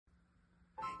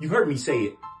You've heard me say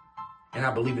it, and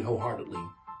I believe it wholeheartedly,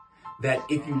 that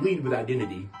if you lead with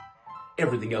identity,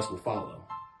 everything else will follow.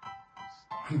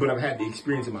 But I've had the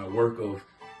experience in my work of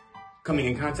coming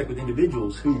in contact with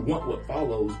individuals who want what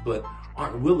follows, but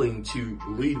aren't willing to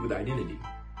lead with identity.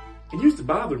 It used to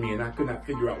bother me, and I could not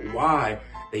figure out why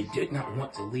they did not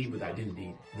want to lead with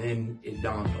identity. Then it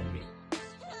dawned on me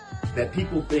that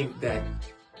people think that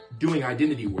doing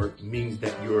identity work means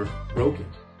that you're broken,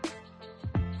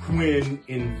 when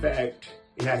in fact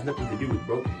it has nothing to do with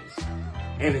brokenness,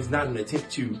 and it's not an attempt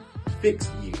to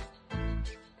fix you.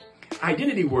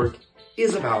 Identity work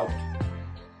is about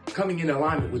coming in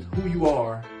alignment with who you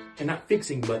are and not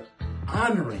fixing, but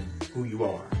honoring who you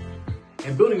are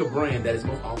and building a brand that is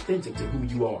most authentic to who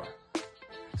you are.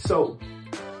 So,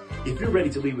 if you're ready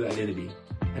to lead with identity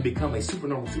and become a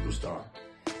supernormal superstar,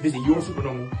 visit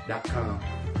yoursupernormal.com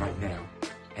right now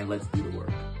and let's do the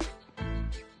work.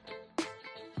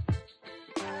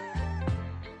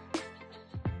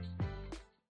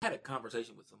 I had a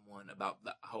conversation with someone about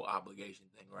the whole obligation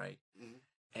thing, right?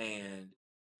 Mm-hmm. And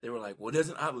they were like, well,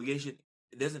 doesn't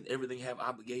everything have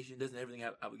obligation? Doesn't everything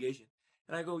have obligation?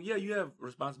 And I go, yeah, you have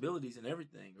responsibilities and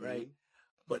everything, right?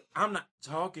 Mm-hmm. But I'm not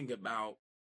talking about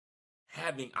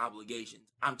having obligations.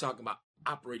 I'm talking about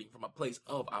operating from a place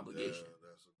of obligation.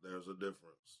 Yeah, there's a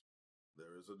difference.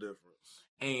 There is a difference.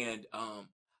 And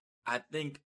I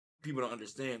think people don't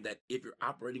understand that if you're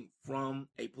operating from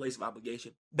a place of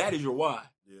obligation, that is your why.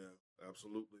 Yeah,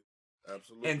 absolutely.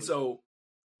 Absolutely. And so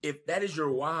if that is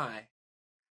your why,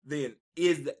 then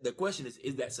the question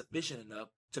is that sufficient enough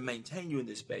to maintain you in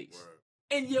this space?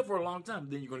 Right. And yeah, for a long time,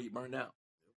 then you're going to get burned out.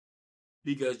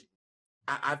 Because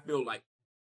I feel like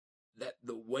that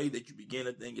the way that you begin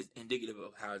a thing is indicative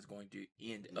of how it's going to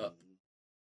end up.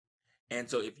 And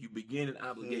so if you begin an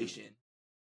obligation,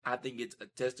 I think it's a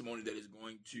testimony that is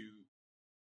going to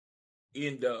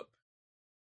end up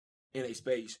in a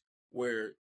space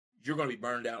where you're going to be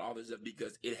burned out all this stuff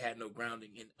because it had no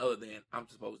grounding in other than I'm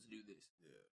supposed to do this.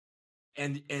 Yeah.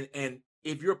 And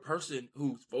if you're a person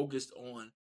who's focused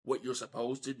on what you're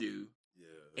supposed to do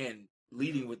and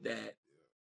leading with that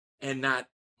and not,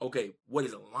 okay, what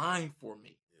is aligned for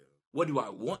me? Yeah. What do I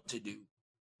want to do?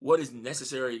 What is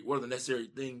necessary? What are the necessary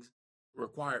things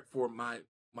required for my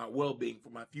well-being, for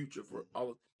my future, for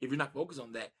all of, if you're not focused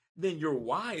on that, then your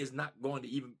why is not going to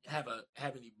even have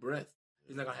any breath.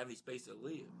 It's not going to have any space to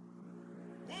live.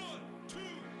 1, 2,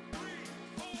 3,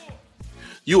 4.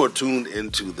 You are tuned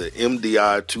into the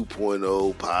MDI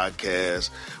 2.0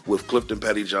 podcast with Clifton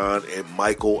Pettyjohn and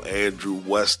Michael Andrew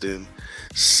Weston.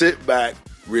 Sit back,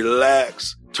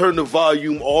 relax, turn the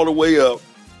volume all the way up,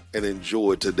 and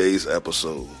enjoy today's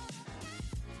episode.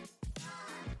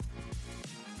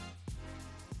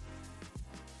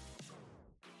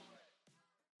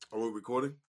 Are we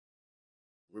recording?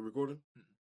 We're recording?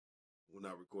 Mm-hmm. We're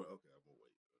not recording. Okay, I'm going to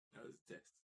wait. That was a test.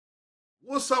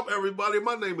 What's up, everybody?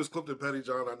 My name is Clifton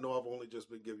Pettyjohn. I know I've only just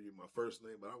been giving you my first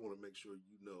name, but I want to make sure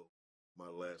you know my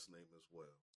last name as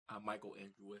well. I'm Michael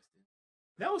Andrew Weston.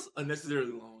 That was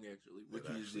unnecessarily long, actually, what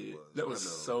you just did. That was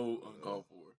so uncalled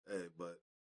for. Hey, but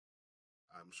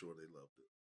I'm sure they loved it.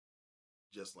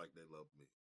 Just like they loved me.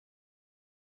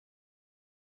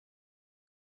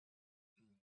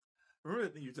 Remember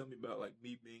that thing you told me about, like,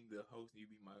 me being the host and you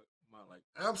being my like...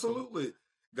 Absolutely.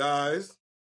 Guys,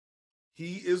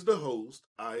 he is the host.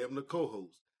 I am the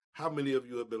co-host. How many of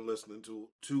you have been listening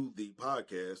to the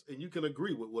podcast and you can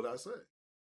agree with what I say?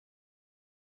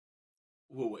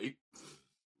 We'll wait.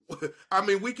 I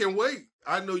mean, we can wait.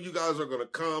 I know you guys are going to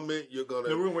comment. You're going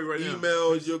to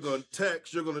email. You're going to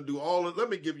text. You're going to do all of. Let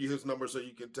me give you his number so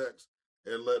you can text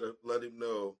and let him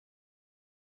know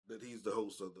that he's the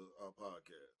host of our podcast.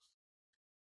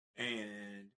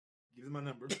 And give him my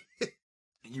number,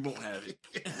 and you won't have it.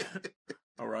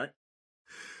 All right.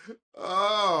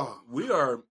 Oh, we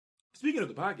are speaking of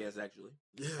the podcast. Actually,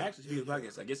 speaking of the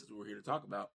podcast, I guess that's what we're here to talk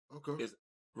about. Okay, is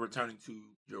returning to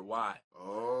your why.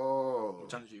 Oh,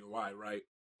 returning to your why, right?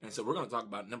 And so we're going to talk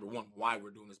about number one, why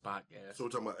we're doing this podcast. So we're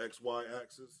talking about XY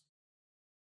axis.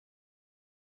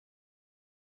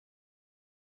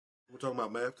 We're talking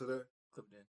about math today. Clip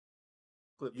it in.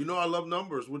 You know I love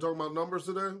numbers. We're talking about numbers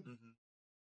today? Mm-hmm.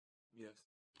 Yes.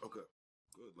 Okay.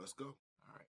 Good. Let's go.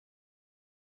 All right.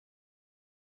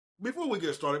 Before we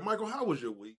get started, Michael, how was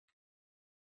your week?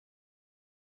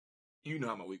 You know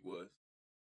how my week was.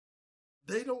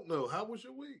 They don't know. How was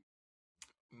your week?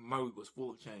 My week was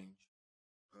full of change.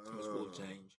 It was full of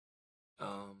change.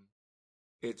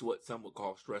 It's what some would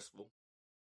call stressful.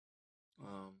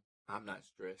 I'm not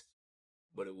stressed,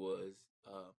 but it was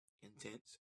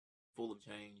intense. Full of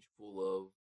change, full of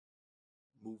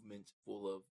movements, full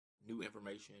of new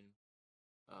information.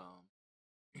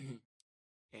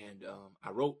 And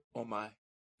I wrote on my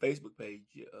Facebook page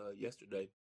yesterday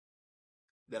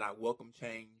that I welcome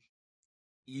change,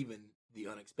 even the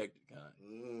unexpected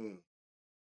kind.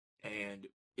 And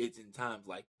it's in times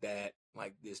like that,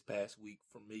 like this past week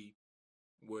for me,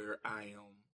 where I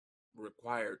am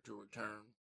required to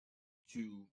return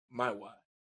to my why,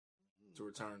 to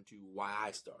return to why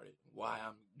I started, why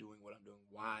I'm doing what I'm doing,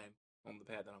 why I'm on the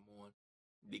path that I'm on,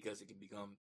 because it can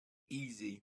become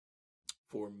easy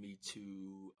for me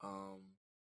to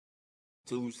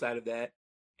lose sight of that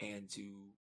and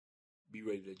to be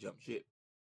ready to jump ship,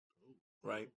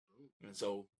 right? And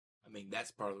so, I mean,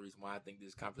 that's part of the reason why I think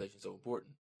this conversation is so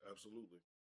important. Absolutely.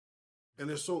 And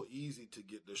it's so easy to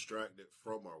get distracted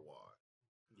from our why.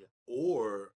 Yeah.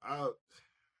 Or,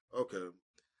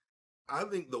 I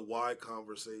think the why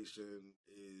conversation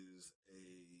is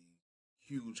a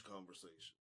huge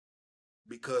conversation.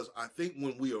 Because I think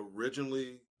when we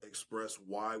originally express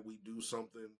why we do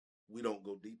something, we don't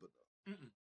go deep enough.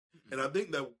 And I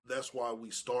think that's why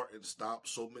we start and stop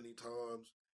so many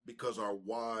times, because our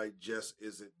why just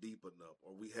isn't deep enough,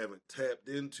 or we haven't tapped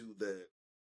into that,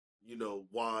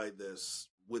 why that's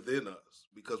within us.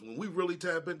 Because when we really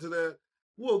tap into that,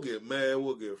 we'll get mad,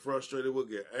 we'll get frustrated, we'll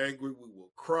get angry, we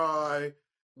will cry,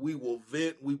 we will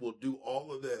vent, we will do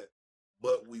all of that,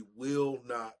 but we will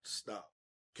not stop.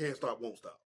 Can't stop, won't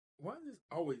stop. Why is this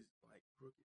always like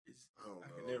crooked? I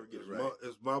can never get it right.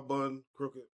 Is my bun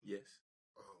crooked? Yes.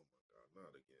 Oh my God,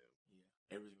 not again.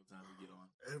 Yeah, every single time we get on.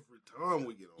 Every time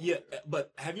we get on. Yeah,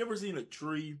 but have you ever seen a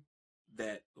tree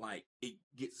that like it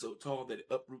gets so tall that it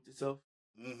uproots itself?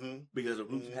 Because the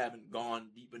roots haven't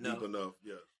gone deep enough. Deep enough,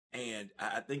 yeah. And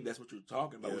I think that's what you're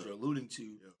talking about. What you're alluding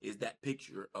to is that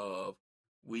picture of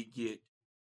we get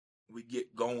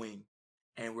going,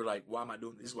 and we're like, "Why am I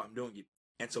doing this? This is why I'm doing it."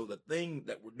 And so the thing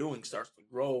that we're doing starts to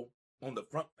grow on the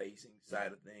front-facing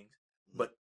side of things.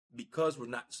 But because we're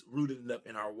not rooted enough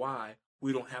in our why,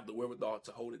 we don't have the wherewithal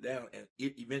to hold it down, and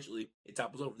eventually it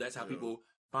topples over. That's how people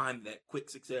find that quick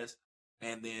success,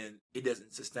 and then it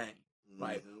doesn't sustain.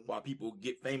 Right? While people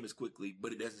get famous quickly,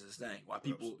 but it doesn't sustain. While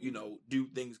people, do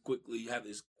things quickly, have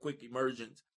this quick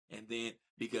emergence, and then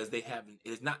because they haven't,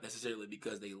 it's not necessarily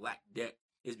because they lack depth,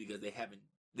 it's because they haven't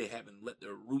let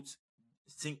their roots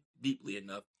sink deeply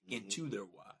enough into their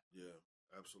why. Yeah,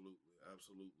 absolutely.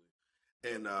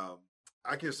 And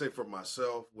I can say for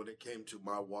myself, when it came to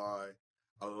my why,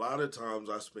 a lot of times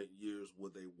I spent years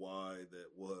with a why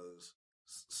that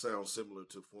sounds similar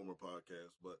to former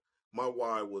podcasts, but my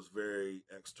why was very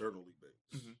externally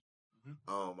based.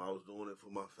 I was doing it for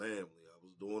my family. I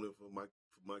was doing it for my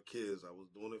kids. I was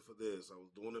doing it for this. I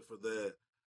was doing it for that.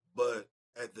 But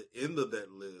at the end of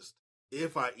that list,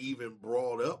 if I even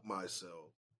brought up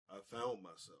myself, I found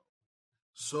myself.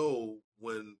 So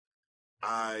when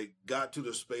I got to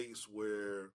the space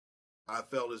where I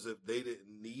felt as if they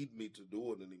didn't need me to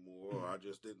do it anymore, or I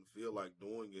just didn't feel like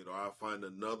doing it, or I find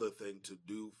another thing to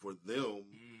do for them,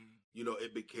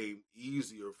 it became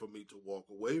easier for me to walk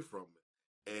away from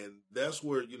it. And that's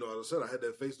where, as I said, I had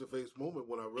that face-to-face moment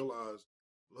when I realized,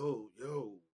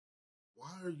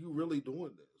 why are you really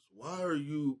doing this? Why are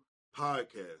you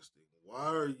podcasting? Why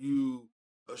are you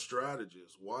a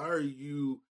strategist? Why are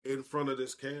you in front of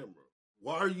this camera?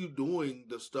 Why are you doing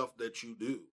the stuff that you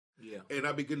do? Yeah. And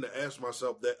I begin to ask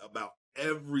myself that about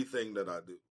everything that I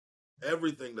do.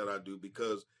 Everything that I do,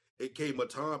 because it came a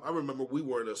time, I remember we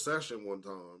were in a session one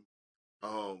time.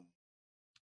 I'm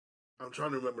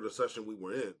trying to remember the session we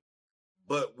were in,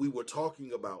 but we were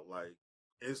talking about like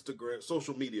Instagram,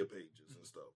 social media pages and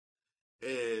stuff.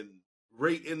 And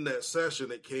right in that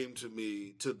session, it came to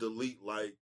me to delete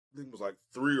I think it was like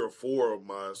 3 or 4 of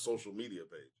my social media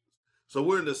pages. So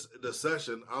we're in the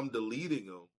session, I'm deleting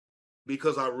them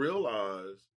because I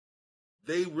realized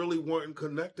they really weren't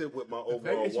connected with my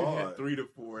overall why. why. You had 3 to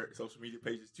 4 social media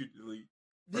pages to delete.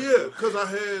 Yeah, because I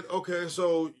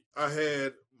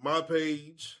had my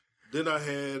page, then I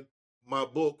had my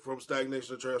book From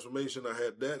Stagnation to Transformation. I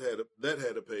had that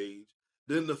had a page.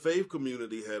 Then the faith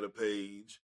community had a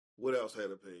page. What else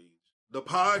had a page? The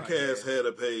podcast had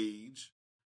a page.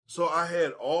 So I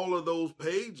had all of those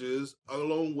pages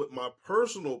along with my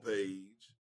personal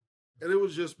page, and it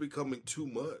was just becoming too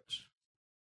much.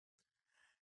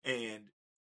 And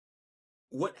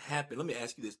what happened? Let me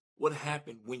ask you this. What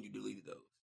happened when you deleted those?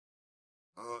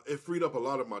 It freed up a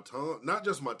lot of my time. Not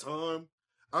just my time.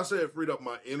 I say it freed up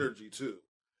my energy too.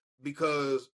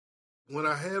 Because when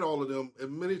I had all of them,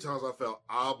 and many times I felt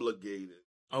obligated.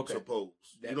 Okay.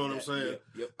 You know what I'm saying?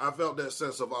 Yep. I felt that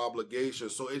sense of obligation.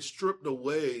 So it stripped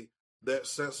away that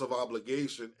sense of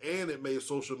obligation, and it made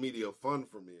social media fun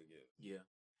for me again. Yeah.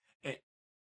 And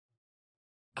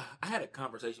I had a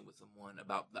conversation with someone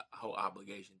about the whole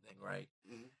obligation thing, right?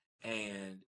 Mm-hmm.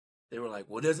 And they were like,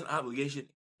 well, doesn't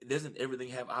everything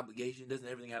have obligation? Doesn't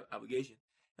everything have obligation?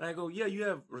 And I go, yeah, you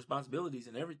have responsibilities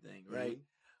and everything, right?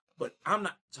 Mm-hmm. But I'm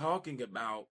not talking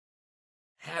about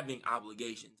having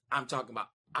obligations. I'm talking about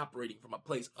operating from a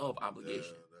place of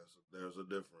obligation. Yeah, there's a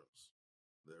difference.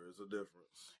 There is a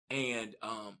difference. And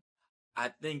I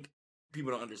think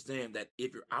people don't understand that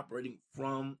if you're operating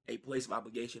from a place of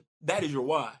obligation, that is your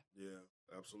why. Yeah,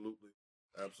 absolutely.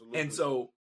 Absolutely. And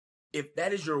so if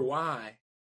that is your why,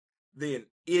 then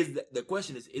the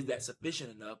question is that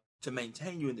sufficient enough to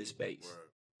maintain you in this space?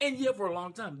 Right. And yeah, for a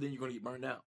long time, then you're going to get burned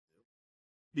out. Yep.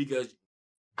 Because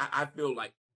I feel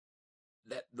like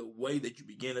that the way that you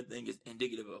begin a thing is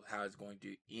indicative of how it's going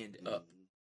to end up.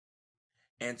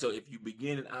 And so if you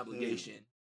begin an obligation,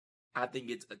 I think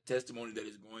it's a testimony that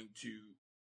is going to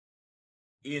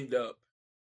end up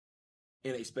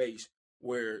in a space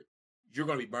where you're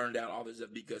going to be burned out all this stuff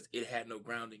because it had no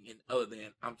grounding in other than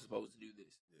I'm supposed to do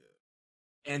this.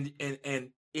 Yeah.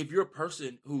 And if you're a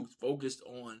person who's focused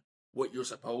on what you're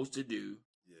supposed to do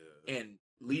and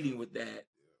leading with that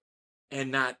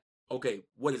and not, okay,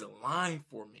 what is aligned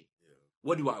for me? Yeah.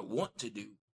 What do I want to do?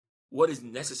 What is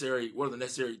necessary? What are the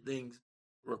necessary things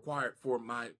required for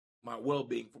my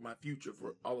well-being, for my future,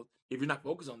 for all of, if you're not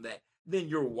focused on that, then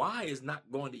your why is not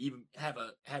going to even have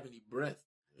any breath.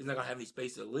 It's not going to have any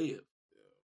space to live.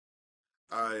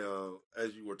 Yeah.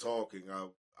 As you were talking,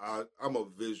 I'm a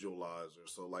visualizer.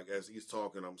 So like, as he's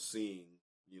talking, I'm seeing,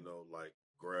 like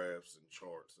graphs and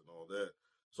charts and all that.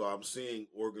 So I'm seeing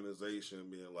organization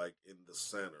being like in the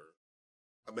center.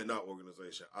 I mean, not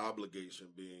organization, obligation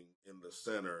being in the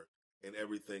center and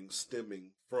everything stemming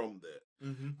from that.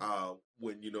 Mm-hmm.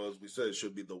 When, as we said, it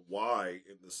should be the why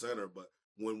in the center. But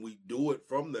when we do it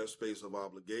from that space of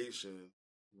obligation,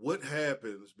 what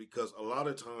happens, because a lot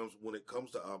of times when it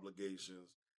comes to obligations,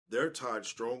 they're tied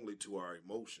strongly to our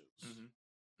emotions. Mm-hmm.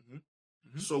 Mm-hmm.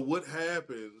 Mm-hmm. So what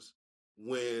happens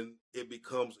when it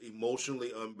becomes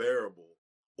emotionally unbearable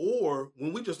or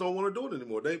when we just don't want to do it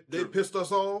anymore? They pissed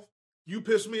us off. You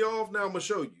pissed me off. Now I'm going to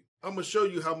show you. I'm going to show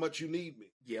you how much you need me.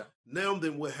 Yeah. Now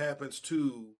then what happens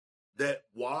to that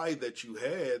why that you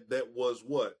had that was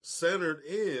what? Centered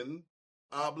in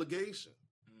obligation.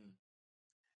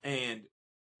 And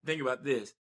think about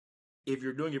this. If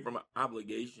you're doing it from an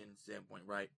obligation standpoint,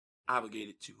 right?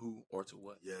 Obligated to who or to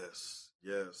what? Yes.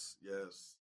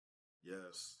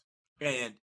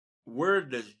 And where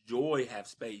does joy have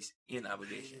space in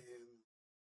obligation?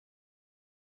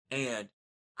 And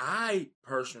I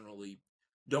personally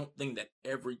don't think that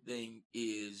everything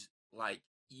is like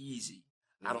easy.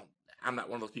 Mm-hmm. I'm not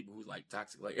one of those people who's like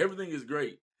toxic. Like everything is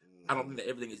great. Mm-hmm. I don't think that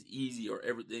everything is easy or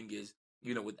everything is,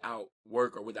 without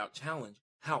work or without challenge.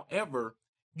 However,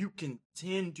 you can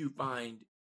tend to find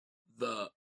the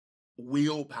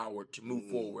willpower to move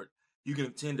forward. You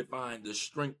can tend to find the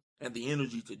strength and the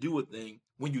energy to do a thing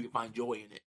when you can find joy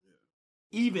in it.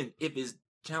 Yeah. Even if it's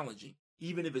challenging,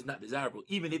 even if it's not desirable,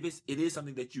 even if it is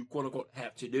something that you quote unquote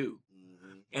have to do.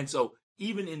 Mm-hmm. And so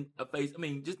even in a phase,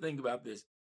 just think about this.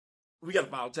 We got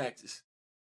to file taxes.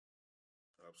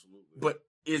 Absolutely. But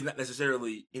it's not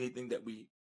necessarily anything that we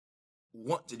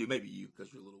want to do. Maybe you,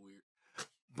 because you're a little weird.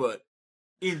 But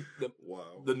in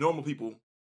the normal people,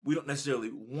 we don't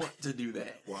necessarily want to do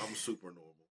that. Well, I'm super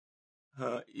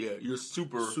normal. Yeah, you're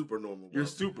super normal. You're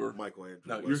super Michael Andrew.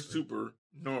 No, you're super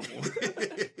normal.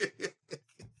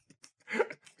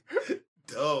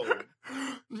 Dope.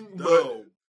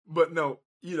 But no,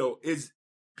 it's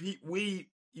we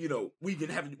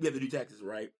have to do taxes,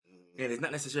 right? Mm-hmm. And it's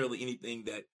not necessarily anything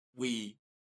that we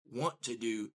want to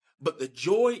do. But the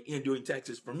joy in doing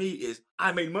taxes for me is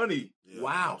I made money. Yeah,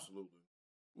 wow. Absolutely.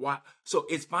 Wow. So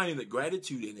it's finding the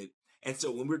gratitude in it. And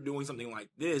so when we're doing something like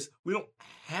this, we don't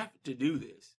have to do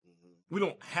this. Mm-hmm. We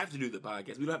don't have to do the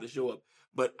podcast. We don't have to show up.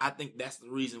 But I think that's the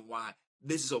reason why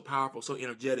this is so powerful, so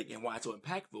energetic, and why it's so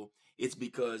impactful. It's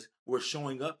because we're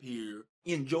showing up here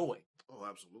in joy. Oh,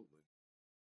 absolutely.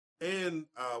 And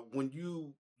when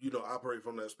you operate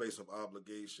from that space of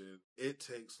obligation, it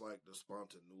takes like the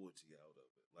spontaneity out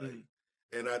of it.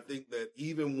 And I think that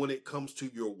even when it comes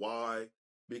to your why,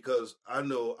 because I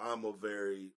know I'm a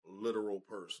very literal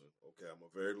person. Okay, I'm a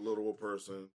very literal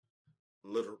person.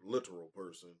 Literal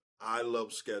person. I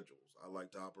love schedules. I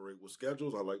like to operate with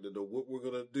schedules. I like to know what we're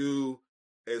going to do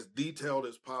as detailed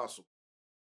as possible.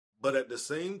 But at the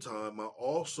same time, I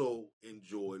also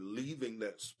enjoy leaving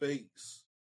that space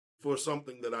for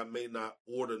something that I may not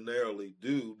ordinarily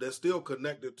do that's still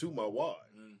connected to my why.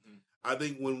 Mm-hmm. I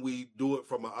think when we do it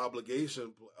from an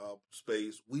obligation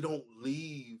space, we don't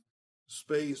leave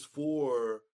space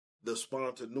for the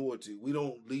spontaneity. We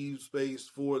don't leave space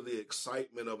for the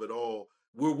excitement of it all,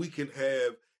 where we can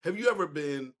have you ever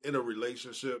been in a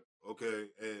relationship, okay,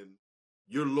 and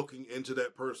you're looking into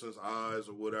that person's eyes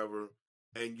or whatever,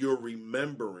 and you're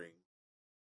remembering,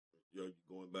 you're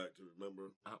going back to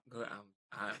remember? I'm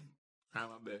trying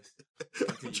my best.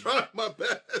 I'm trying my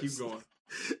best. Keep going.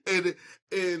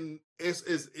 And it's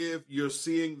as if you're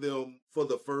seeing them for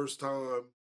the first time,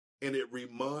 and it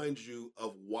reminds you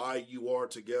of why you are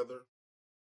together.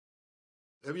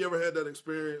 Have you ever had that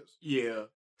experience? Yeah.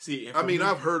 See,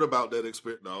 I've heard about that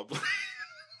experience. No.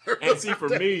 And see, for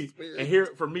me,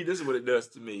 this is what it does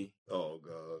to me. Oh,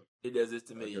 God. It does this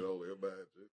to me. I can only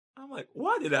imagine. I'm like,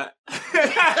 why did I?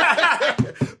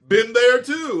 Been there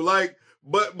too. Like,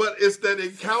 but it's that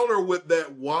encounter with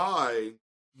that why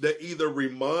that either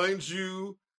reminds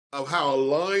you of how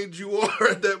aligned you are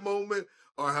at that moment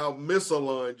or how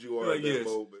misaligned you are at that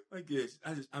moment. Like this.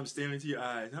 I'm staring into your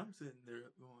eyes. I'm sitting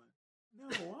there going,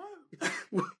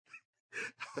 no,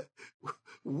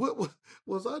 what?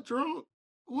 Was I drunk?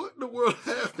 What in the world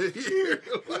happened here?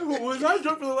 Was I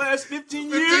drunk for the last 15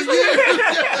 years?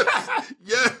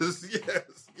 Yes.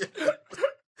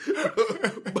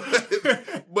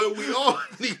 but we all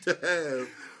need to have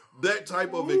that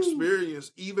type of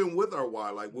experience, even with our why.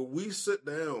 Like when we sit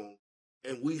down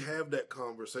and we have that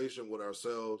conversation with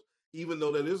ourselves, even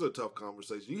though that is a tough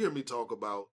conversation. You hear me talk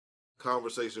about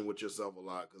conversation with yourself a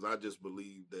lot because I just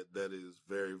believe that is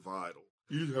very vital.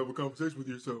 You just have a conversation with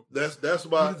yourself. That's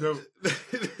my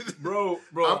bro.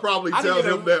 I probably tell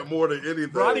him that more than anything.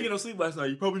 Bro, I didn't get no sleep last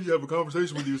night. You probably need to have a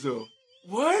conversation with yourself.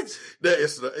 What?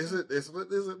 Isn't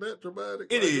that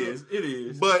dramatic? It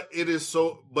is. But it is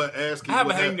so. But ask him. I have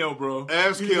a hangnail, bro.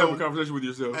 Ask him. Have a conversation with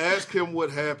yourself. Ask him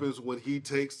what happens when he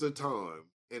takes the time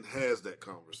and has that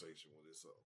conversation with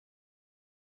himself.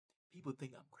 People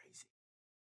think I'm crazy.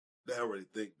 They already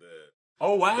think that.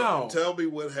 Oh, wow. But tell me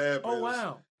what happens. Oh,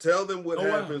 wow. Tell them what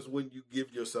happens when you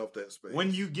give yourself that space.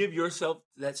 When you give yourself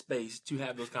that space to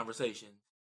have those conversations,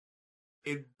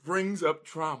 it brings up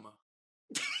trauma.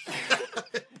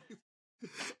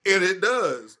 And it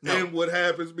does. No. And what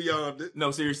happens beyond it. No,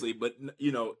 seriously. But,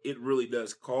 it really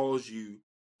does cause you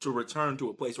to return to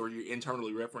a place where you're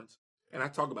internally referenced. And I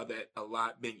talk about that a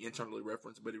lot, being internally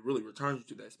referenced, but it really returns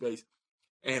you to that space.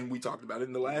 And we talked about it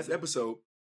in the last episode.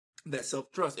 That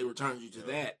self-trust, it returns you to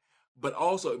that. But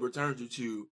also it returns you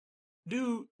to,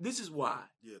 dude, this is why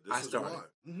I started.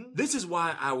 Mm-hmm. This is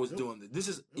why I was doing this. This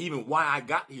is even why I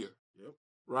got here. Yep.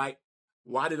 Right?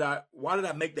 Why did I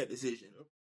make that decision? Yep.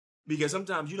 Because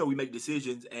sometimes, we make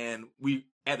decisions and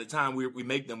at the time we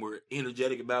make them, we're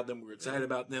energetic about them, we're excited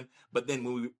about them. But then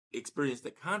when we experience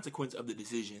the consequence of the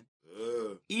decision,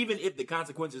 even if the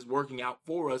consequence is working out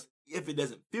for us, if it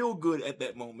doesn't feel good at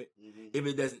that moment, if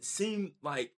it doesn't seem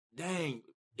like, dang,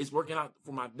 it's working out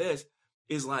for my best,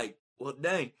 it's like, well,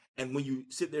 dang. And when you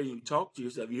sit there and you talk to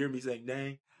yourself, you hear me saying,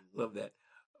 dang, love that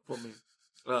for me.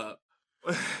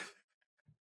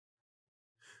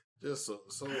 Just so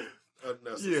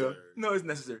unnecessary. Yeah, no, it's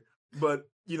necessary. But,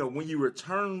 when you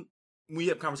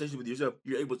have conversations with yourself,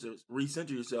 you're able to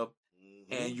recenter yourself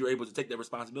and you're able to take that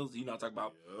responsibility. I talk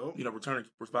about, returning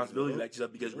responsibility back to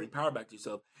yourself because you bring power back to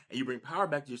yourself. And you bring power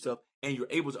back to yourself and you're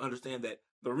able to understand that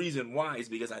the reason why is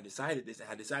because I decided this. And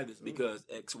I decided this because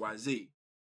X, Y, Z.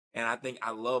 And I think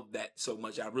I love that so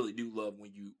much. I really do love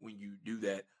when you do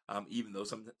that. Even though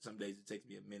some days it takes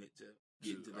me a minute to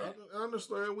get into that. I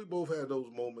understand. We both had those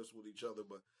moments with each other,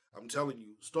 but I'm telling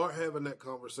you, start having that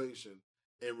conversation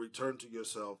and return to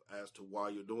yourself as to why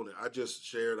you're doing it. I just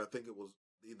shared, I think it was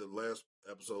either last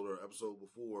episode or episode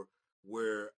before,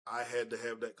 where I had to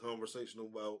have that conversation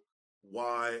about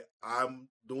why I'm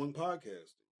doing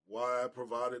podcasting, why I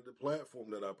provided the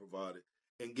platform that I provided.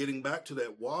 And getting back to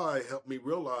that why helped me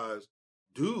realize,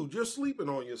 dude, you're sleeping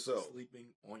on yourself.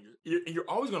 You're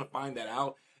always going to find that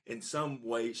out in some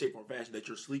way, shape, or fashion that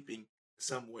you're sleeping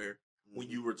somewhere when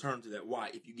you return to that why,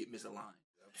 if you get misaligned.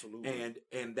 Absolutely.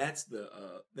 And that's the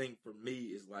thing for me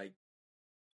is like,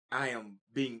 I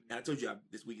told you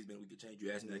this week has been a week of change.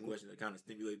 You asked me that question that kind of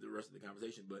stimulated the rest of the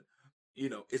conversation, but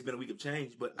it's been a week of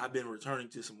change, but I've been returning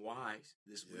to some whys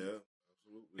this week. Yeah,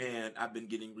 absolutely. And I've been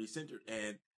getting recentered.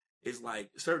 And it's like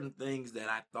certain things that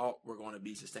I thought were going to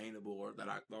be sustainable or that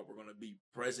I thought were going to be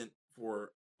present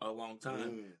for a long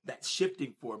time, that's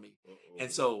shifting for me.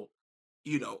 And so,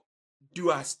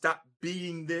 do I stop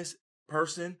being this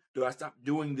person? Do I stop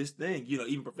doing this thing?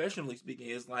 Even professionally speaking,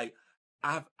 it's like,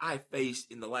 I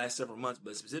faced in the last several months,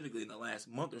 but specifically in the last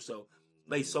month or so,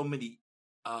 faced so many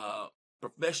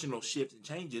professional shifts and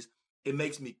changes. It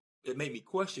made me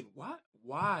question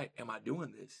why am I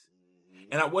doing this?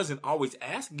 And I wasn't always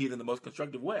asking it in the most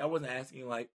constructive way. I wasn't asking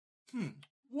like,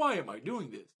 why am I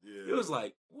doing this? Yeah. It was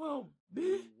like, well,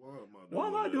 bitch, why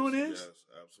am I doing this? Yes,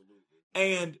 absolutely.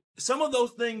 And some of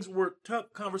those things were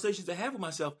tough conversations to have with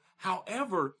myself.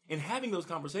 However, in having those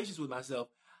conversations with myself,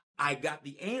 I got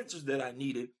the answers that I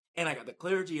needed, and I got the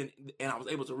clarity, and I was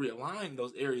able to realign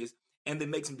those areas and then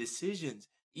make some decisions,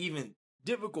 even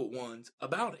difficult ones,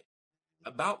 about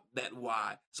that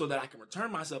why, so that I can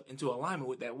return myself into alignment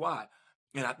with that why.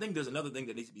 And I think there's another thing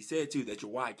that needs to be said, too, that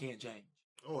your why can change.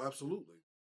 Oh, absolutely.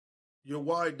 Your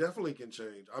why definitely can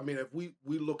change. I mean, if we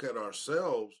look at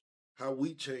ourselves, how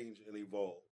we change and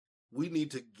evolve, we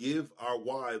need to give our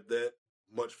why that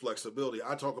much flexibility.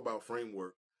 I talk about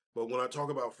framework, but when I talk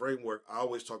about framework, I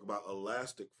always talk about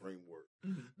elastic framework.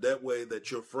 Mm-hmm. That way that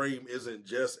your frame isn't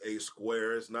just a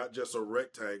square, it's not just a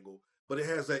rectangle, but it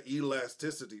has that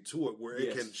elasticity to it where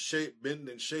it can bend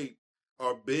and shape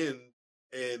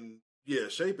and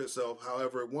shape itself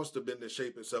however it wants to bend and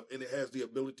shape itself. And it has the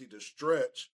ability to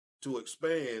stretch, to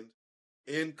expand,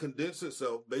 and condense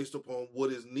itself based upon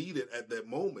what is needed at that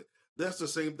moment. That's the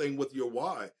same thing with your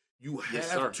why. You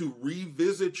have to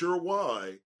revisit your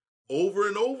why over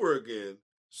and over again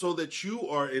so that you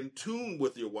are in tune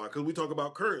with your why. Because we talk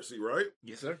about currency, right?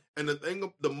 Yes, sir. And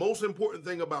the most important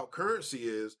thing about currency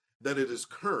is that it is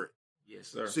current. Yes,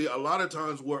 sir. See, a lot of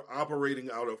times we're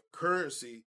operating out of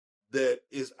currency that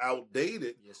is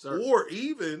outdated. Yes, sir. Or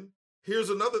even, here's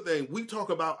another thing. We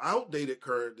talk about outdated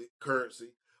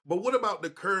currency, but what about the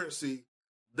currency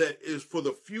that is for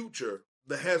the future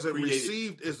that hasn't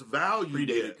received its value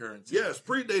yet? Currency. Yes,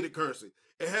 predated currency.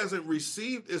 It hasn't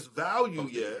received its value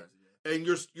yet, and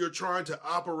you're trying to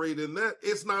operate in that.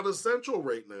 It's not essential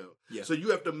right now. Yeah. So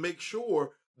you have to make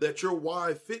sure that your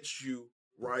why fits you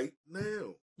right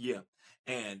now. Yeah.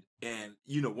 And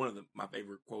one of my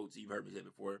favorite quotes you've heard me say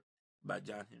before by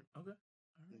John Henry. Okay.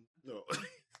 No.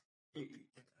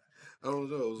 I don't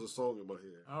know. It was a song in my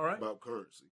head. All right. About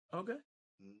currency. Okay.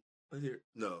 Mm-hmm. Let's hear it.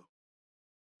 No.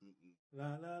 La,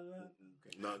 la, la.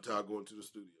 Okay. Not until I go into the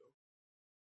studio.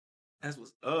 That's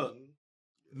what's up.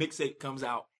 Mm-hmm. Mixtape comes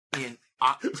out in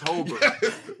October.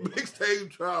 Yes. Mixtape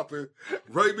dropping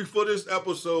right before this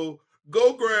episode.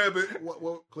 Go grab it.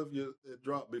 What Cliff, it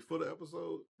dropped before the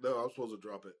episode? No, I'm supposed to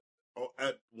drop it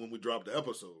when we drop the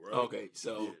episode, right? Okay,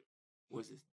 so what's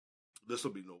this? This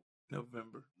will be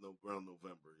November. Around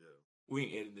November, yeah. We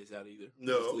ain't editing this out either.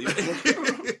 No.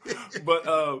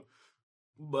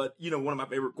 But one of my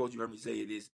favorite quotes you heard me say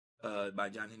it is by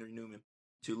John Henry Newman.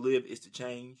 To live is to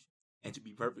change, and to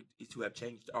be perfect is to have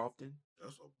changed often.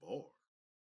 That's a bar.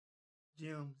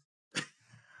 Gems.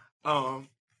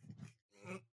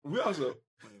 We also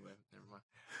anyway, never mind.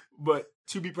 But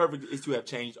to be perfect is to have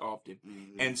changed often.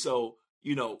 Mm-hmm. And so,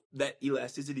 that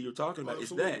elasticity you're talking about is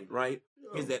that, right?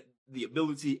 Yeah. Is that the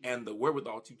ability and the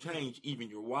wherewithal to change even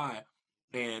your why.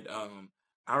 And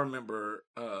I remember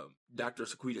Dr.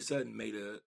 Sequita Sutton made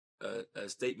a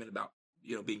statement about,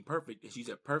 being perfect. And she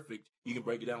said, perfect, you can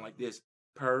break it down like this.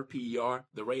 Per, PER,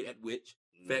 the rate at which,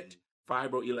 effect,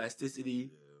 fibroelasticity,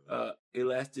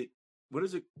 elastic, what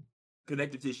is it?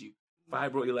 Connective tissue.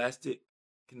 Fibroelastic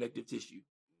connective tissue,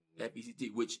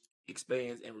 FECT, which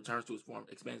expands and returns to its form,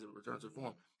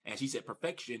 And she said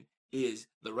perfection is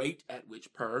the rate at which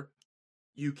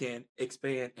you can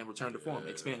expand and return to form,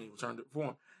 expand and return to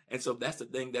form. And so that's the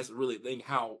thing, that's really the thing.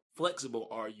 How flexible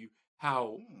are you?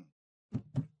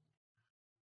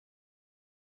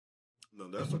 No,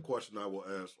 that's a question I will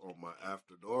ask on my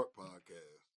After Dark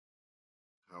podcast.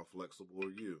 How flexible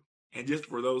are you? And just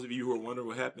for those of you who are wondering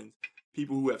what happens,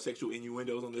 people who have sexual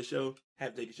innuendos on this show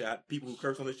have to take a shot. People who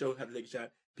curse on this show have to take a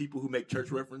shot. People who make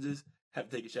church references have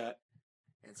to take a shot.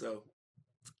 And so,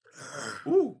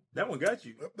 ooh, that one got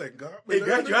you. That thing got me. It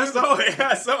got you. I saw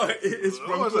it. It's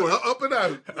from up and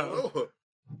out.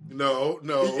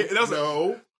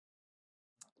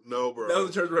 No, bro. That was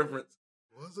a church reference.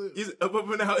 Was it? He's up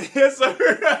and out. Yes, sir.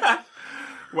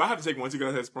 Well, I have to take one too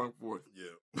because I had sprung forth.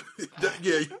 Yeah.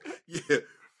 Yeah.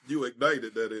 You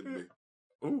ignited that in me.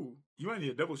 Ooh, you might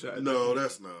need a double shot. No,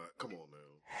 that's not. Come on now.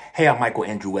 Hey, I'm Michael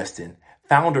Andrew Weston,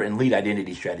 founder and lead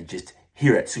identity strategist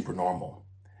here at Supernormal.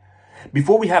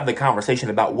 Before we have the conversation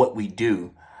about what we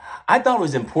do, I thought it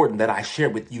was important that I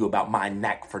share with you about my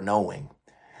knack for knowing,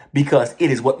 because it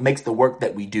is what makes the work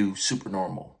that we do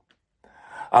supernormal.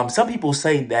 Some people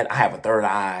say that I have a third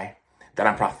eye, that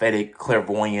I'm prophetic,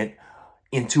 clairvoyant,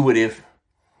 intuitive.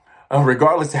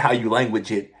 Regardless of how you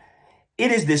language it,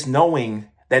 it is this knowing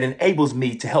that enables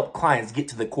me to help clients get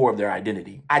to the core of their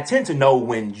identity. I tend to know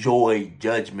when joy,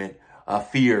 judgment,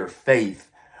 fear, faith,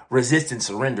 resistance,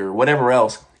 surrender, whatever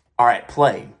else are at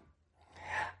play.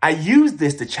 I use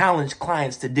this to challenge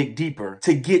clients to dig deeper,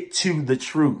 to get to the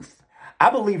truth. I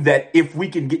believe that if we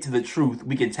can get to the truth,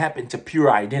 we can tap into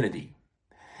pure identity.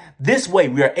 This way,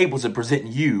 we are able to present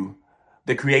you,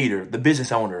 the creator, the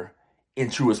business owner, in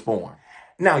truest form.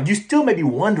 Now, you still may be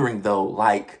wondering though,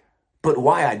 but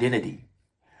why identity?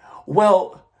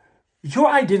 Well, your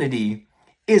identity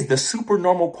is the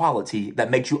supernormal quality that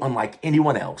makes you unlike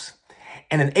anyone else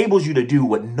and enables you to do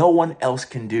what no one else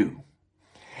can do.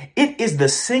 It is the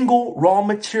single raw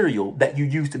material that you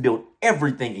use to build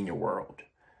everything in your world.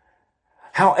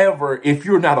 However, if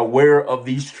you're not aware of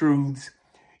these truths,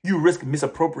 you risk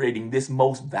misappropriating this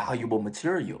most valuable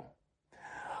material.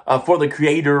 For the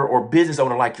creator or business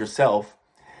owner like yourself,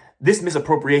 this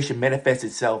misappropriation manifests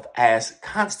itself as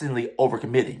constantly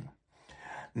overcommitting,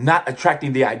 not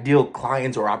attracting the ideal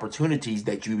clients or opportunities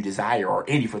that you desire, or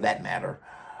any for that matter.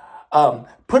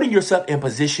 Putting yourself in a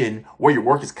position where your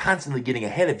work is constantly getting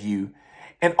ahead of you,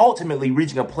 and ultimately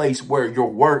reaching a place where your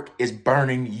work is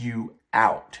burning you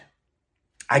out.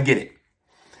 I get it.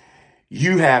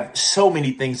 You have so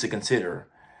many things to consider.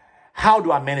 How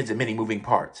do I manage the many moving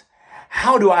parts?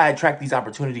 How do I attract these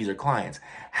opportunities or clients?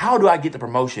 How do I get the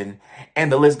promotion? And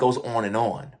the list goes on and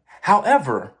on.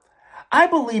 However, I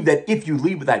believe that if you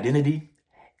lead with identity,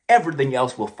 everything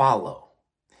else will follow.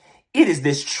 It is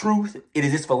this truth, it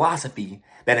is this philosophy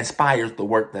that inspires the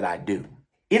work that I do.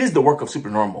 It is the work of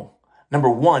Supernormal. Number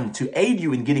one, to aid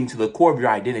you in getting to the core of your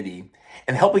identity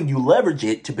and helping you leverage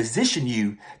it to position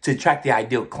you to attract the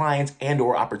ideal clients and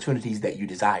or opportunities that you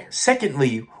desire.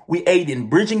 Secondly, we aid in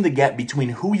bridging the gap between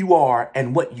who you are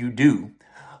and what you do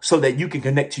so that you can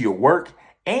connect to your work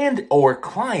and or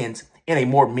clients in a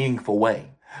more meaningful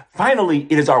way. Finally,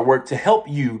 it is our work to help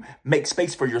you make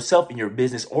space for yourself in your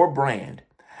business or brand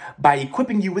by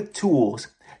equipping you with tools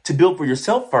to build for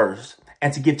yourself first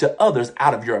and to give to others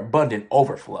out of your abundant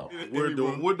overflow. We're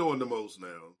doing the most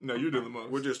now. No, you're doing the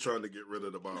most. We're just trying to get rid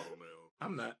of the bottle now.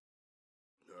 I'm not.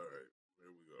 All right,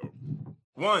 here we go.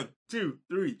 1, 2,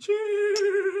 3,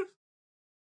 cheers.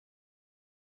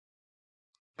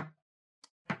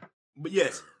 But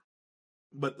yes,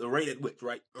 but the rate at which,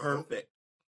 right? Perfect.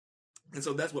 And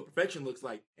so that's what perfection looks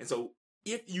like. And so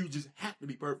if you just have to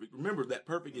be perfect, remember that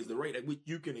perfect is the rate at which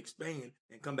you can expand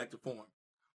and come back to form.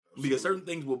 Absolutely. Because certain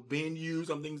things will bend you,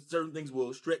 certain things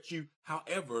will stretch you.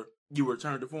 However, you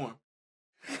return to form.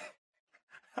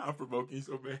 I'm provoking you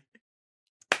so bad.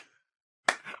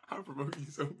 I'm provoking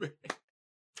you so bad.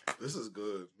 This is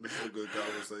good. This is a good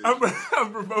conversation.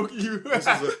 I'm provoking you. This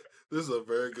is a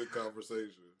very good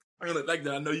conversation. And the fact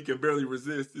that I know you can barely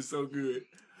resist is so good.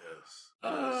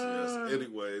 Yes.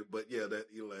 Anyway, but yeah, that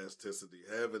elasticity,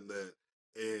 having that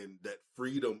and that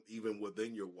freedom even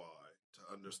within your why to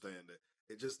understand that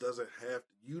it just doesn't have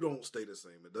to, you don't stay the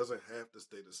same. It doesn't have to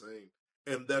stay the same.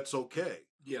 And that's okay.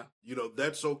 Yeah.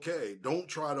 That's okay. Don't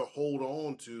try to hold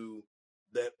on to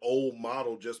that old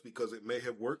model just because it may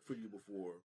have worked for you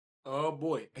before. Oh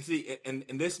boy. See, and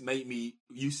this made me,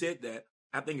 you said that,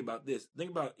 I think about this.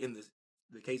 Think about in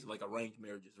the case of like arranged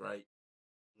marriages, right?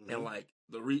 Mm-hmm. And like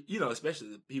especially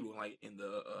the people like in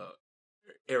the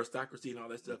aristocracy and all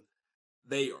that stuff,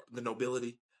 they are the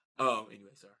nobility.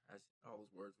 Anyway, sorry, all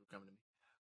those words were coming to me.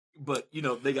 But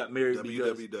they got married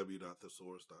because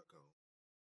www.thesource.com.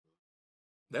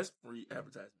 That's free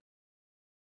advertisement.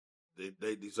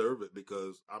 They deserve it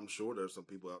because I'm sure there's some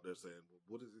people out there saying, well,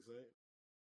 "What is he saying?"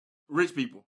 Rich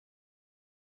people,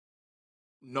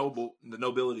 the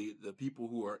nobility, the people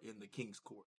who are in the king's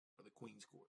court or the queen's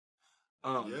court.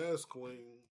 Yes, queen.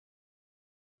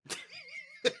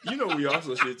 We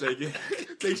also should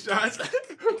take shots.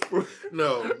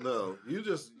 No. You're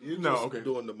just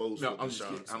doing the most. No, I'm just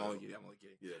kidding. I'm only kidding.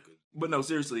 Yeah, good. But no,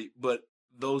 seriously. But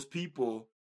those people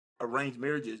arrange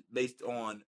marriages based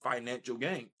on financial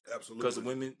gain. Absolutely. Because the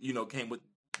women, came with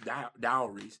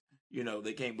dowries.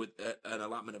 They came with an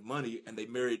allotment of money, and they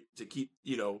married to keep,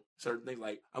 certain things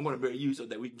like, I'm going to marry you so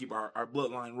that we can keep our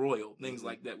bloodline royal. Things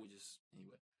like that. Which is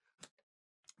anyway.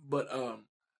 But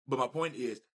my point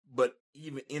is, but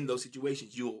even in those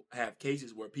situations, you'll have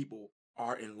cases where people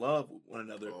are in love with one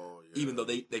another, even though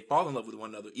they fall in love with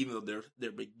one another, even though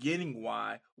their beginning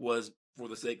why was for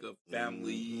the sake of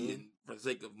family and for the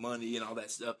sake of money and all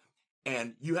that stuff.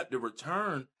 And you have to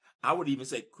return, I would even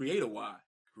say create a why.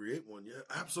 Create one, yeah,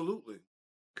 absolutely.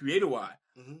 Create a why.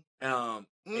 Mm-hmm.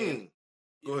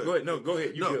 Go ahead. No, go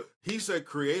ahead. He said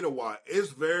create a why.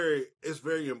 It's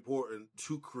very important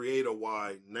to create a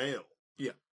why now.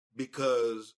 Yeah.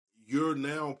 Because you're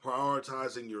now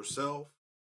prioritizing yourself.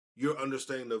 You're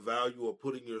understanding the value of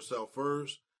putting yourself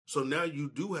first. So now you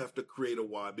do have to create a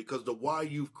why, because the why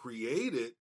you've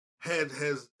created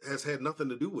has had nothing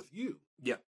to do with you.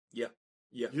 Yeah.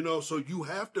 You know, so you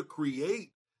have to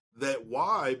create that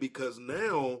why, because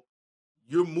now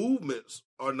your movements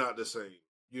are not the same.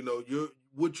 You know,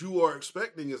 what you are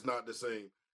expecting is not the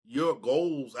same. Your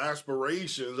goals,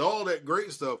 aspirations, all that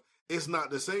great stuff, it's not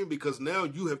the same, because now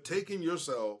you have taken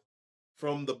yourself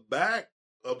from the back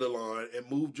of the line and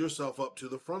moved yourself up to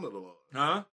the front of the line.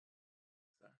 Huh?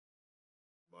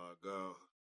 My God.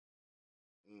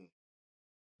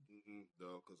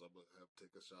 No, because I'm going to have to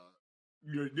take a shot.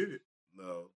 You already did it.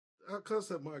 No. I could have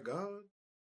said, my God.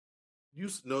 You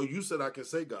said I can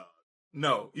say God.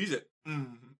 No, you said,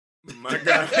 my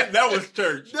God. That was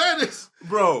church. That is.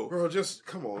 Bro, just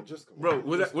come on. Just come bro, on.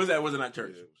 was it not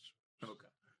church? Yeah, it was church. Okay.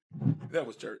 That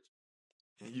was church.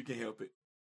 And you can't help it.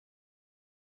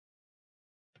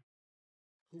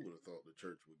 Who would have thought the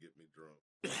church would get me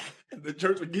drunk? The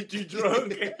church would get you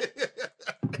drunk.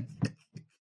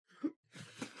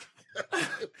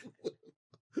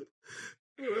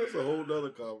 That's a whole nother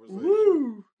conversation.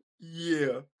 Woo!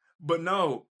 Yeah. But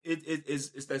no,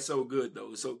 it's that's so good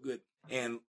though. It's so good.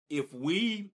 And if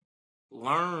we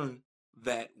learn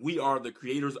that we are the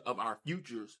creators of our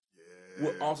futures,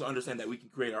 we'll also understand that we can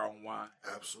create our own why.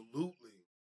 Absolutely.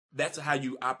 That's how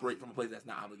you operate from a place that's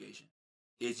not obligation.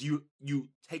 Is you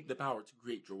take the power to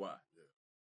create your why. Yeah.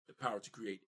 The power to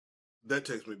create it. That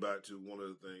takes me back to one of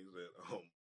the things that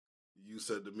you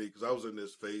said to me, because I was in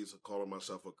this phase of calling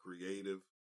myself a creative.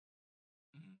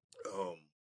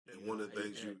 And one of the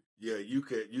things you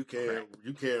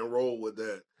can't roll with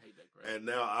that. I hate that crap. And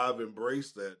now I've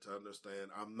embraced that to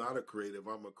understand I'm not a creative,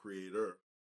 I'm a creator.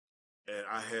 And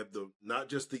I have not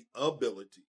just the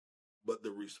ability, but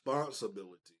the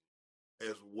responsibility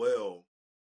as well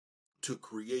to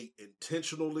create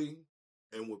intentionally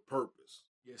and with purpose.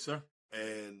 Yes, sir.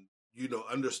 And,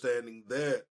 understanding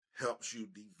that helps you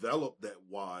develop that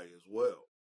why as well.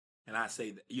 And I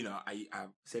say that, I've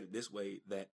said it this way,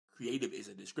 that creative is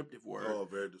a descriptive word. Oh,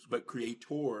 very descriptive. But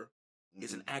creator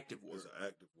is an active word. It's an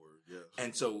active word, yes.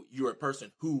 And so you're a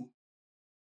person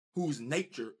whose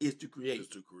nature is to create. Is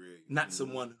to create. Not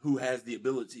someone who has the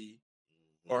ability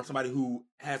or somebody who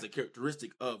has a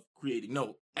characteristic of creating.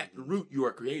 No, at the root, you are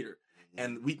a creator.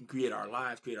 And we can create our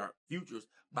lives, create our futures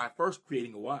by first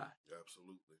creating a why.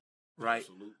 Absolutely. Right?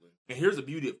 Absolutely. And here's the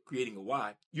beauty of creating a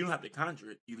why. You don't have to conjure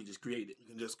it. You can just create it. You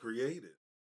can just create it.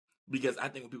 Because I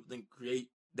think when people think create,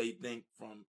 they think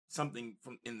from something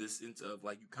from in the sense of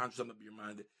like you conjure something up in your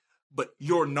mind. But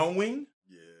your knowing,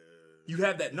 you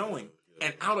have that knowing.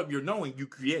 And out of your knowing, you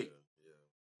create.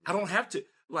 I don't have to,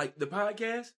 like the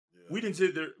podcast, we didn't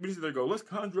sit there and go, let's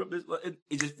conjure up this.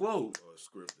 It just flows. Oh, it's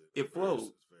scripted. It flows.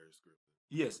 It's very scripted.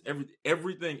 Yes,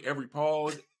 everything, every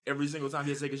pause, every single time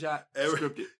you take a shot,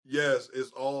 scripted. Yes,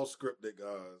 it's all scripted,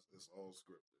 guys. It's all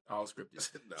scripted. All scripted.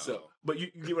 No. So, but you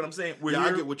get what I'm saying? We're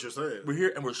here, I get what you're saying. We're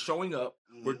here and we're showing up.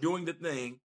 We're doing the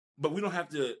thing, but we don't have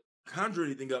to conjure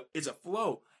anything up. It's a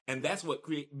flow. And that's what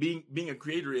being a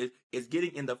creator is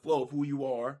getting in the flow of who you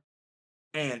are.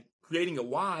 And creating a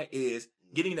why is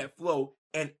getting that flow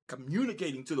and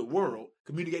communicating to the world,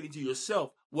 communicating to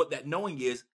yourself what that knowing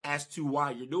is as to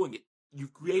why you're doing it.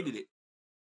 You've created it.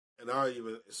 And I'll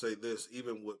even say this,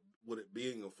 even with it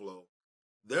being a flow,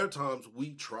 there are times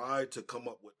we try to come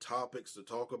up with topics to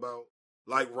talk about.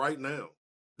 Like right now,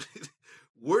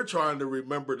 we're trying to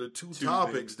remember the two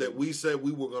topics that we said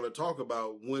we were going to talk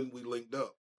about when we linked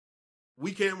up.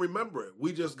 We can't remember it.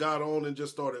 We just got on and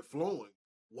just started flowing.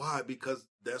 Why? Because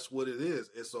that's what it is.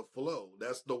 It's a flow.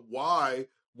 That's the why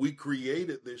we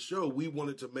created this show. We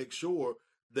wanted to make sure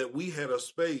that we had a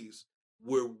space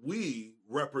where we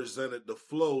represented the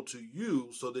flow to you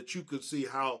so that you could see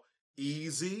how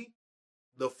easy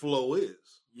the flow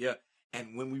is. Yeah.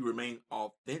 And when we remain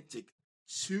authentic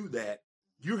to that,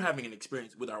 you're having an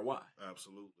experience with our why.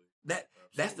 Absolutely.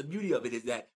 That's the beauty of it, is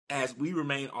that as we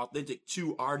remain authentic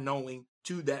to our knowing,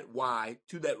 to that why,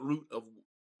 to that root of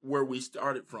where we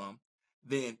started from,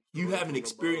 then you have an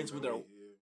experience with our...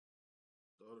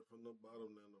 Started from the bottom,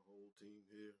 then the whole team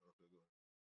here. Okay, go ahead.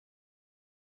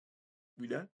 We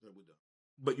done? Yeah, we done.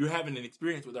 But you're having an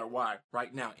experience with our why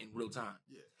right now in real time.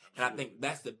 Yeah, absolutely. And I think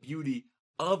that's the beauty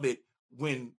of it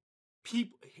when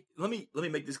people... Let me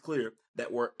make this clear,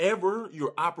 that wherever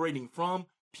you're operating from,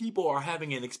 people are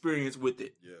having an experience with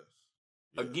it. Yes.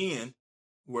 Again,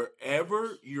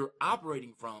 wherever you're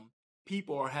operating from,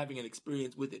 people are having an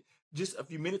experience with it. Just a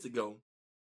few minutes ago,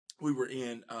 we were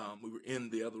in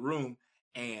the other room,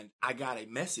 and I got a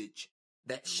message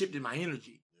that shifted my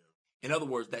energy. In other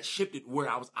words, that shifted where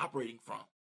I was operating from.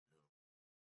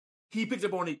 He picked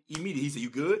up on it immediately. He said, "You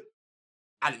good?"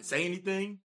 I didn't say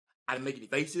anything. I didn't make any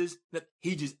faces.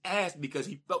 He just asked because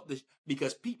he felt this,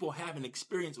 because people have an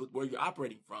experience with where you're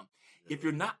operating from. Yeah. If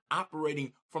you're not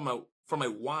operating from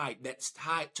a why that's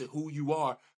tied to who you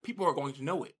are, people are going to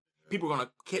know it. Yeah. People are going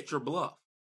to catch your bluff.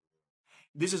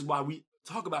 This is why we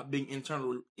talk about being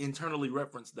internally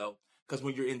referenced, though, because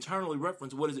when you're internally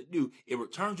referenced, what does it do? It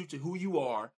returns you to who you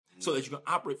are so that you can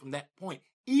operate from that point,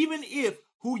 even if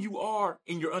who you are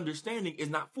in your understanding is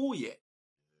not full yet.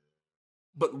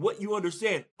 But what you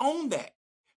understand, own that.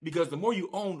 Because the more you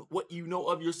own what you know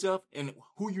of yourself and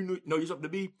who you know yourself to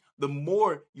be, the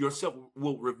more yourself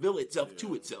will reveal itself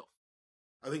to itself.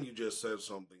 I think you just said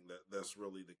something that's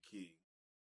really the key.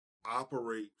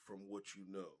 Operate from what you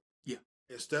know. Yeah.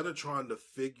 Instead of trying to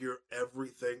figure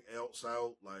everything else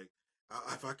out, like,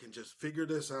 if I can just figure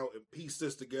this out and piece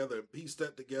this together and piece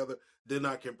that together, then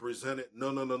I can present it.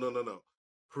 No.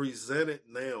 Present it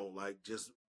now. Like,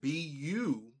 just be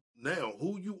you now,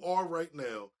 who you are right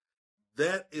now.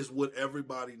 That is what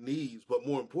everybody needs. But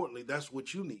more importantly, that's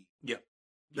what you need. Yeah.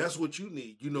 That's what you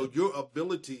need. You know, your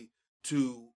ability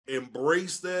to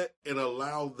embrace that and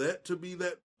allow that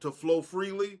to flow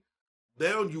freely.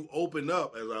 Now you open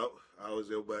up, as I always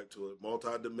go back to it,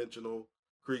 multidimensional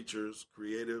creatures,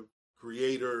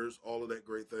 creators, all of that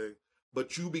great thing.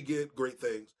 But you begin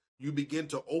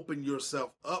to open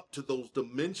yourself up to those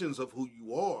dimensions of who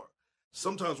you are.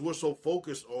 Sometimes we're so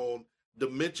focused on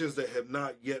dimensions that have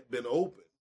not yet been opened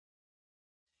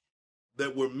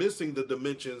that we're missing the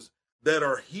dimensions that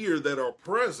are here, that are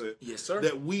present, yes, sir,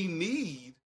 that we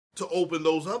need to open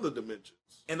those other dimensions.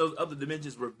 And those other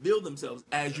dimensions reveal themselves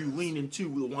as you lean into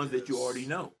the ones that you already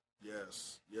know.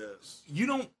 Yes.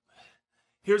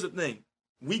 Here's the thing.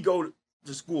 We go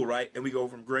to school, right? And we go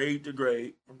from grade to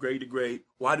grade, from grade to grade.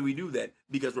 Why do we do that?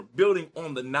 Because we're building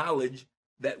on the knowledge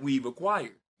that we've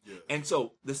acquired. Yeah. And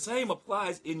so the same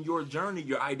applies in your journey,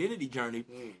 your identity journey.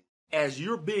 As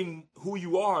you're being who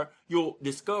you are, you'll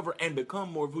discover and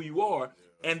become more of who you are.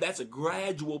 Yeah. And that's a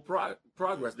gradual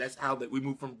progress. That's how that we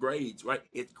move from grades, right?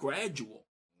 It's gradual.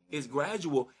 It's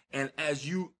gradual. And as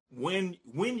you, when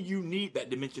you need that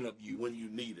dimension of you. When you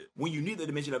need that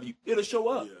dimension of you, it'll show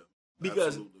up. Yeah,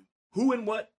 because absolutely. Who and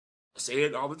what, I say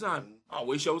it all the time,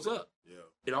 always shows up. Yeah.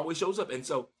 It always shows up. And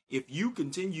so if you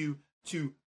continue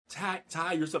to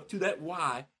tie yourself to that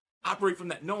why, operate from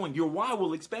that knowing, your why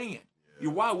will expand. Yeah.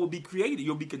 Your why will be created.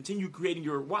 You'll be continue creating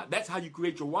your why. That's how you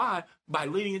create your why, by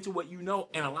leaning into what you know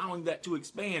and allowing that to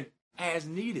expand as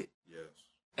needed. Yes.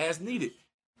 As needed.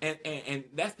 And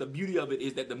that's the beauty of it,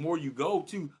 is that the more you go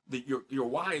to, your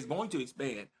why is going to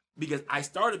expand. Because I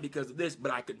started because of this,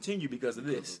 but I continue because of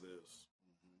this.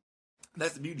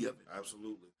 That's the beauty of it.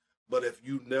 Absolutely. But if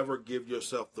you never give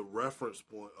yourself the reference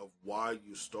point of why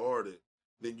you started,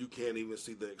 then you can't even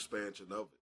see the expansion of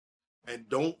it. And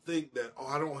don't think that,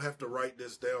 I don't have to write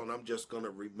this down. I'm just going to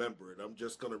remember it.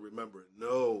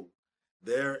 No,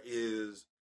 there is,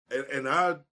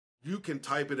 you can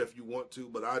type it if you want to,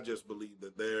 but I just believe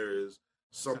that there is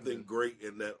something great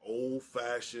in that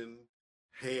old-fashioned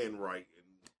handwriting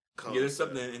concept. Yeah, there's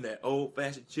something in that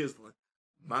old-fashioned chiseling.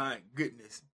 My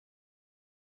goodness.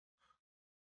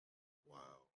 Wow.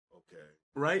 Okay.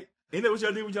 Right? Ain't that what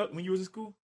y'all did when you was in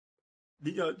school?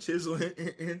 Did y'all chisel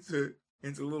into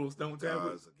little stone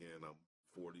tablets? Guys, again, I'm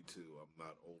 42. I'm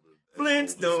not older.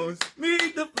 Flintstones.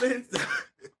 Meet the Flintstones.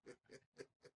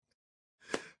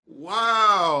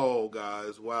 Wow,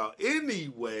 guys. Wow.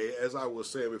 Anyway, as I was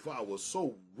saying before, I was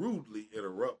so rudely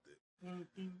interrupted.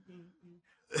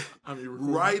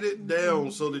 Write it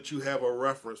down so that you have a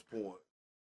reference point.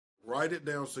 Write it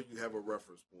down so you have a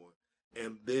reference point.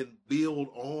 And then build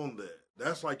on that.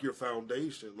 That's like your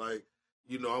foundation. Like,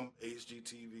 I'm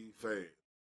HGTV fan.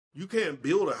 You can't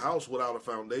build a house without a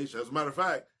foundation. As a matter of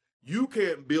fact, you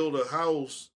can't build a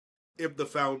house if the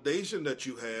foundation that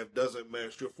you have doesn't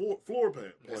match your floor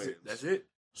plan. That's it.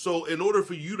 So in order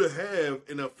for you to have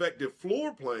an effective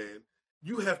floor plan,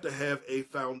 you have to have a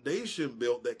foundation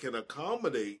built that can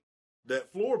accommodate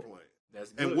that floor plan.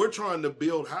 That's good. And we're trying to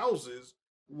build houses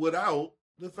without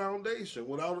the foundation,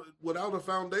 without a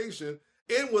foundation,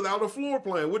 and without a floor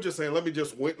plan. We're just saying, I'm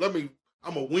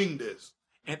going to wing this.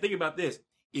 And think about this.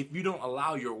 If you don't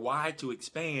allow your why to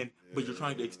expand, but you're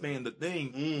trying to expand the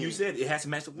thing, you said it has to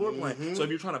match the floor plan. So if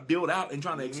you're trying to build out and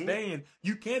trying to expand,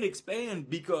 you can't expand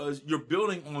because you're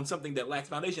building on something that lacks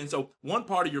foundation. So one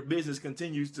part of your business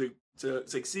continues to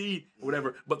succeed, or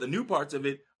whatever, but the new parts of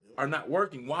it are not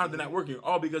working. Why are they not working?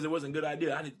 Oh, because it wasn't a good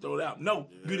idea. I need to throw it out. No,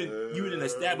 you didn't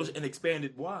establish an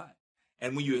expanded why.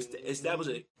 And when you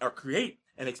establish or create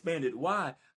an expanded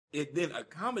why, it then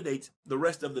accommodates the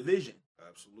rest of the vision.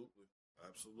 Absolutely.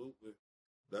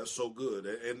 That's so good.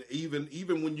 And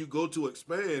even when you go to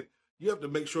expand, you have to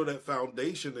make sure that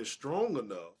foundation is strong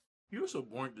enough. You're so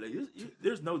boring today.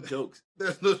 There's no jokes.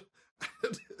 There's no.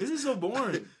 This is so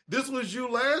boring. This was you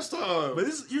last time. But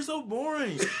you're so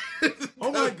boring.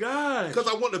 Oh my gosh. Because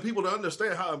I want the people to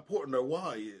understand how important their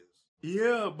why is.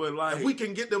 Yeah, but like if we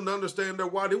can get them to understand their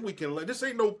why, then we can this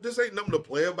ain't nothing to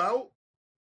play about.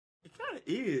 It kind of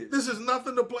is. This is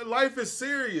nothing to play. Life is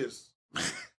serious.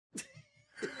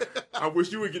 I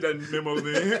wish you would get that memo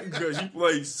then, because you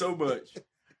play so much.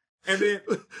 And then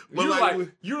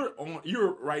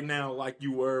you're right now like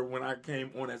you were when I came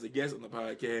on as a guest on the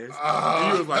podcast.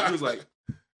 And you was like,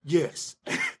 yes.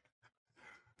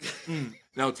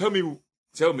 Now tell me,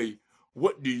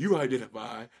 what do you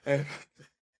identify as?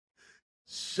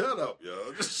 Shut up,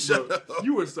 yo. Just shut up.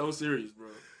 You were so serious, bro.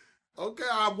 Okay,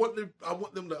 I want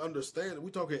them to understand it.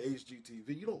 We talking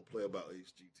HGTV. You don't play about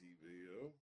HGTV, yo.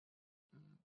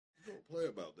 You don't play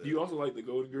about that. Do you also like the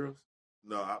Golden Girls?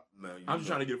 No, I'm just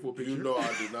trying to get a full picture. You know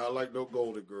I do not like no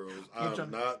Golden Girls. I'm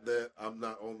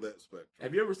not on that spectrum.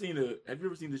 Have you ever seen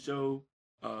the show?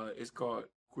 It's called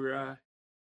Queer Eye.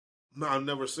 No, I've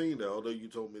never seen that. Although you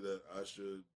told me that I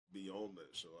should be on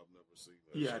that show, I've never seen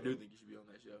that. Yeah, show. I do think you should be on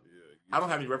that show. Yeah, I don't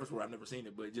have any reference for it. I've never seen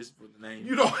it, but just for the name.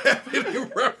 You don't have any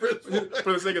reference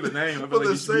for the sake of the name. I feel for like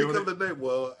the sake of the name.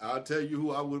 Well, I'll tell you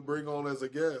who I would bring on as a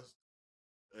guest,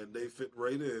 and they fit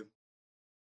right in.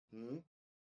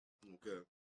 Okay.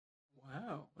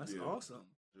 Wow, that's awesome.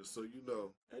 Just so you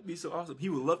know. That'd be so awesome. He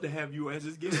would love to have you as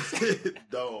his guest.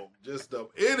 Dumb.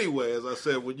 Anyway, as I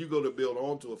said, when you go to build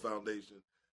onto a foundation,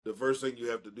 the first thing you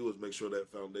have to do is make sure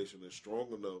that foundation is strong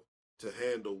enough to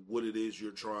handle what it is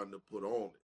you're trying to put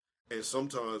on it. And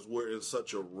sometimes we're in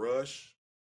such a rush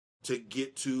to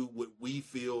get to what we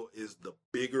feel is the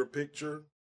bigger picture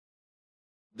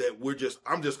that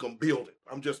I'm just going to build it.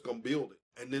 I'm just going to build it.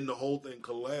 And then the whole thing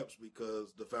collapsed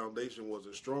because the foundation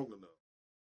wasn't strong enough.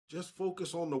 Just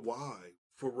focus on the why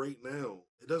for right now.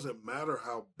 It doesn't matter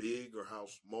how big or how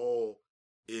small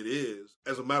it is.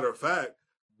 As a matter of fact,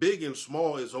 big and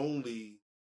small is only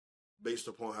based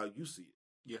upon how you see it.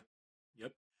 Yeah.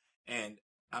 Yep. And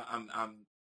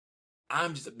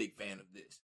I'm just a big fan of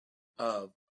this,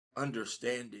 of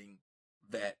understanding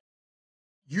that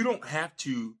you don't have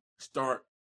to start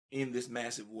in this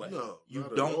massive way. No, you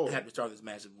don't have to start this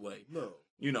massive way. No.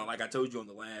 You know, like I told you on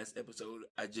the last episode,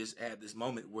 I just had this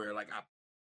moment where like I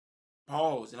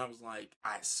paused and I was like,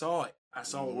 I saw it. I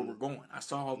saw where we're going. I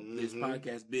saw this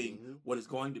podcast being what it's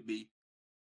going to be,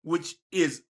 which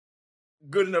is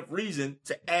good enough reason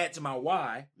to add to my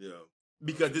why. Yeah.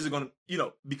 Because this is going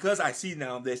to, because I see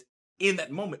now this, in that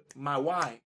moment, my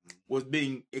why was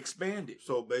being expanded.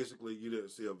 So basically, you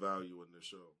didn't see a value in the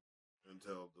show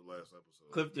until the last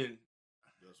episode. Clifton,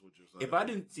 that's what you're saying. If I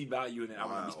didn't see value in it, I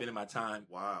wouldn't be spending my time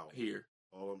here.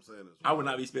 All I'm saying is, I would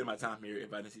not be spending my time here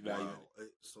if I didn't see value in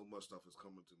it. So much stuff is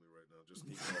coming to me right now. Just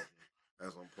keep talking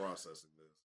as I'm processing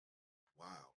this. Wow.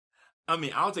 I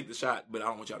mean, I'll take the shot, but I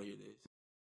don't want y'all to hear this.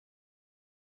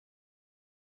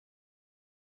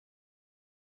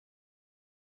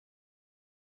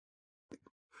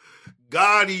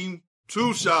 Got him.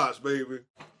 2 shots, baby.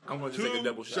 I'm going to just take a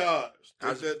double shot. 2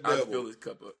 shots. I just fill this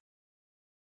cup up.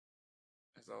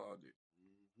 That's all I'll do.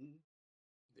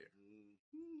 There.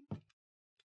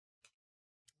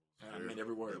 I mean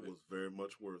every word of it. That was very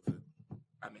much worth it.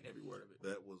 I mean every word of it.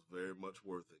 That was very much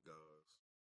worth it, guys.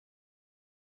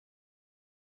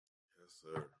 Yes,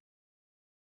 sir.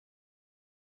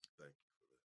 Thank you for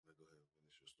that. Now go ahead and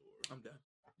finish your story. I'm done.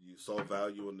 You saw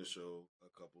value in the show a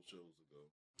couple shows ago.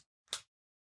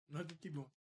 No, keep going.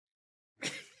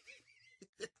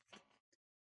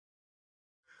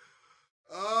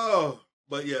 Oh,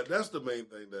 but yeah, that's the main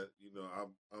thing that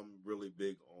I'm really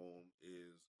big on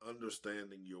is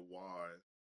understanding your why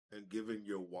and giving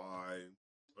your why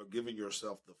or giving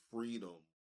yourself the freedom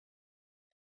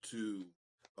to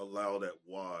allow that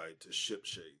why to shift.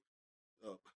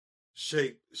 To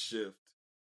ship shape.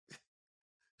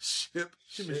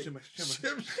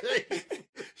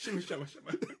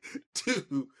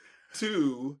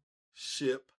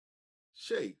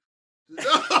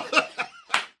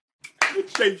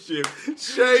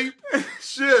 Shape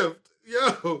shift.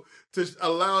 Yo, to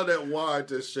allow that why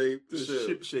to shape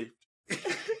shape.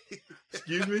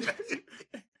 Excuse me?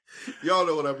 Y'all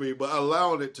know what I mean, but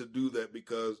allowing it to do that,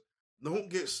 because don't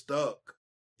get stuck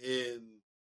in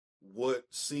what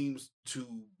seems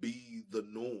to be the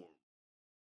norm,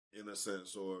 in a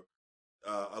sense, or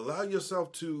allow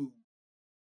yourself to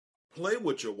play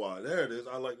with your why. There it is.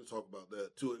 I like to talk about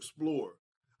that, to explore.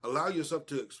 allow yourself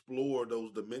to explore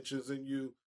those dimensions in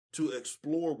you, to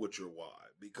explore with your why,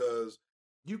 because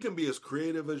you can be as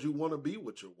creative as you want to be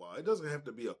with your why. It doesn't have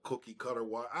to be a cookie cutter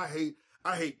why. I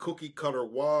hate cookie cutter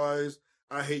whys.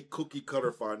 I hate cookie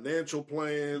cutter financial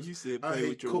plans. You said play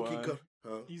with your why.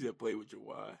 You said play with your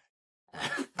why.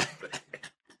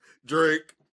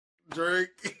 Drake.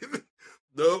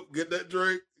 Nope, get that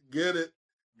Drake. Get it.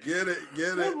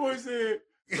 That boy said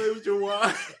play with your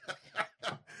why.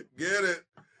 Get it.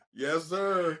 Yes,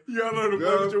 sir. You gotta learn to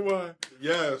play with your why.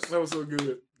 Yes. That was so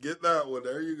good. Get that one.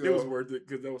 There you go. It was worth it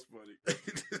because that was funny.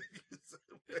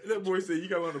 That boy said you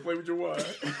gotta learn to play with your why.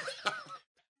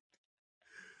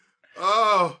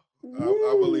 Oh, I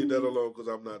will leave that alone because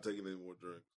I'm not taking any more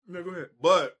drinks. No, go ahead.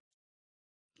 But,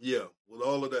 yeah, with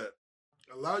all of that,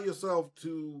 allow yourself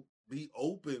to be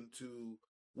open to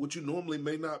what you normally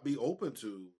may not be open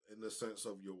to in the sense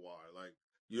of your why. Like,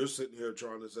 you're sitting here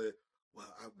trying to say,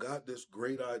 well, I've got this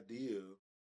great idea.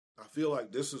 I feel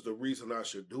like this is the reason I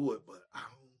should do it, but I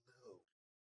don't know.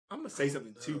 I'm going to say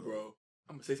something too, bro.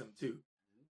 I'm going to say something too.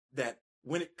 That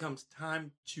when it comes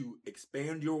time to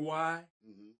expand your why,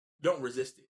 don't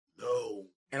resist it. No.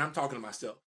 And I'm talking to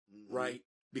myself, right?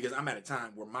 Because I'm at a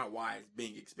time where my why is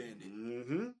being expanded.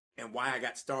 And why I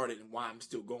got started and why I'm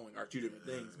still going are two different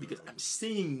things. Because I'm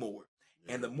seeing more.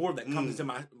 And the more that comes into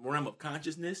my realm of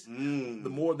consciousness, the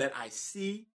more that I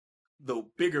see, the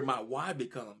bigger my why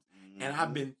becomes. And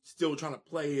I've been still trying to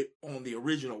play it on the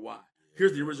original why.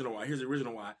 Here's the original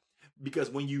why.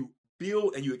 Because when you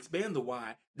build and you expand the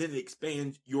why, then it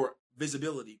expands your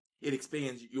visibility. It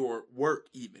expands your work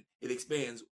even. It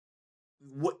expands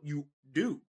what you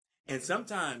do. And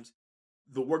sometimes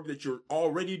the work that you're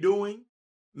already doing,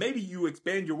 maybe you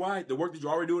expand your why. The work that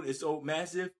you're already doing is so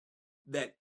massive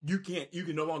that you can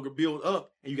no longer build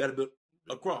up and you got to build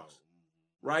across.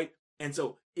 Right? And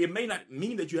so it may not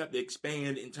mean that you have to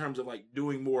expand in terms of like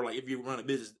doing more, like if you run a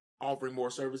business, offering more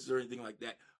services or anything like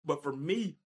that. But for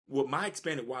me, what my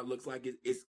expanded why looks like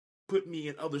is put me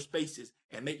in other spaces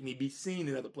and make me be seen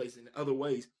in other places in other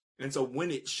ways. And so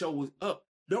when it shows up,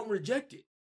 don't reject it.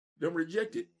 Don't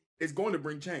reject it. It's going to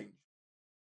bring change.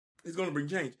 It's going to bring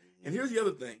change. And here's the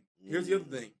other thing.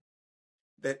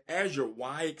 That as your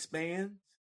why expands,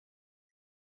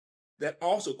 that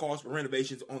also calls for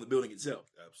renovations on the building itself.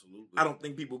 Absolutely. I don't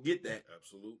think people get that.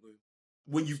 Absolutely.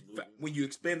 When you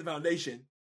expand the foundation,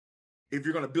 if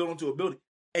you're going to build onto a building,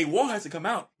 a wall has to come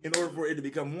out in order for it to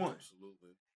become one. Absolutely.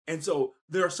 And so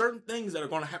there are certain things that are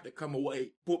going to have to come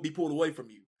away, be pulled away from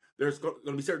you. There's going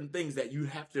to be certain things that you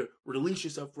have to release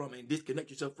yourself from and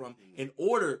disconnect yourself from in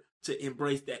order to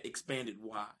embrace that expanded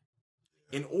why.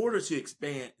 In order to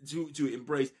expand, to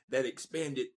embrace that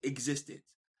expanded existence.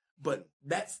 But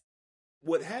that's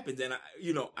what happens. And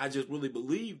I just really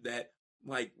believe that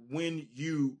like when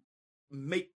you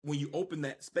open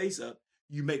that space up,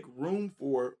 you make room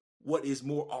for what is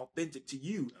more authentic to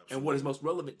you. Absolutely. And what is most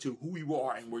relevant to who you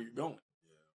are and where you're going.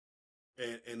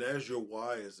 Yeah. And as your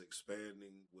why is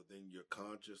expanding within your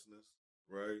consciousness,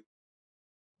 right?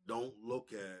 Don't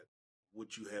look at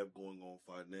what you have going on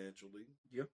financially.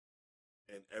 Yep.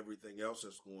 And everything else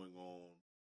that's going on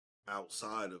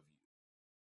outside of you.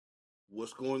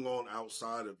 What's going on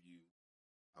outside of you,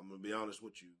 I'm going to be honest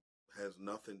with you, has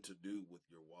nothing to do with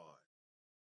your why.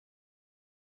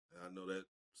 And I know that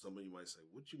some of you might say,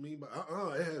 what you mean by,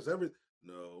 it has everything.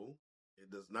 No, it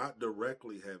does not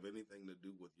directly have anything to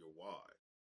do with your why.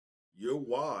 Your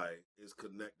why is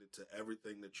connected to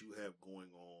everything that you have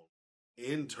going on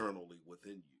internally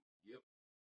within you. Yep.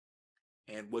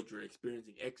 And what you're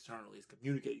experiencing externally is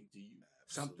communicating to you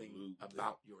something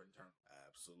about your internal.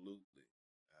 Absolutely.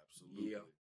 Yeah.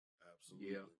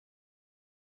 Absolutely.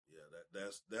 Yeah,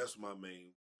 that's my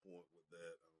main point with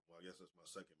that. Well, I guess that's my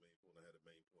second main point. I had a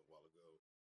main point a while ago.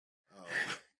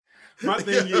 My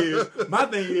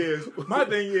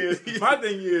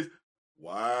thing is.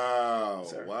 Wow.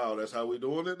 Sorry. Wow. That's how we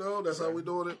doing it, though? That's Sorry. how we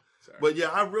doing it? Sorry. But yeah,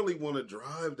 I really want to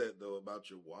drive that, though, about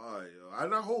your why.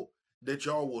 And I hope that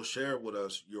y'all will share with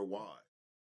us your why.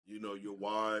 Your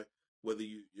why, whether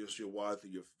it's your why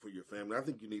for your family. I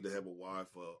think you need to have a why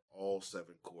for all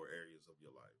 7 core areas of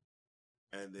your life.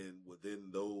 And then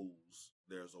within those,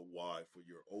 there's a why for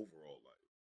your overall life.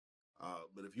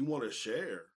 But if you want to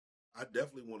share, I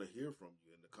definitely want to hear from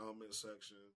you in the comment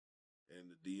section and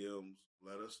the DMs.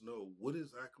 Let us know what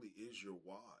exactly is your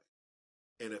why.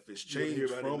 And if it's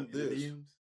changed from this.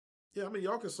 Yeah, I mean,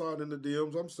 y'all can slide in the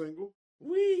DMs. I'm single.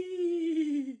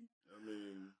 Wee. I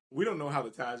mean, we don't know how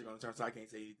the tides are going to turn, so I can't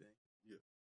say anything. Yeah.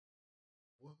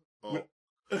 What?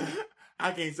 Oh.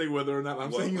 I can't say whether or not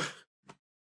I'm single.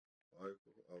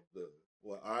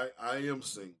 Well, I am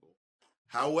single.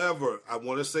 However, I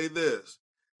want to say this.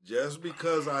 Just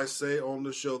because I say on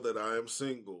the show that I am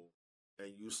single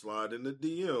and you slide in the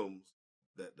DMs,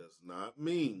 that does not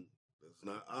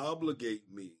obligate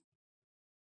me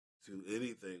to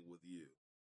anything with you.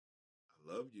 I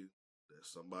love you. There's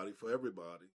somebody for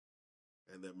everybody.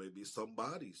 And there may be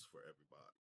somebodies for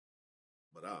everybody.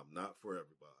 But I'm not for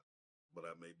everybody. But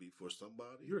I may be for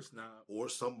somebody. You're a snob. Or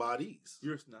somebodies.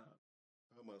 You're a snob.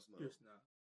 How am I a snob? You're a snob.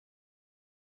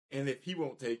 And if he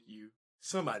won't take you,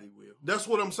 somebody will. That's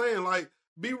what I'm saying. Like,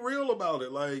 be real about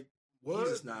it. Like, what?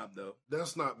 He's a snob, though.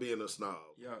 That's not being a snob.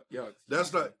 Yeah.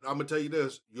 That's not. I'm gonna tell you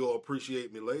this. You'll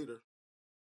appreciate me later.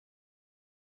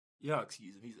 Y'all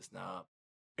excuse him. He's a snob.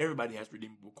 Everybody has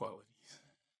redeemable qualities.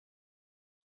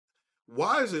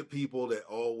 Why is it people will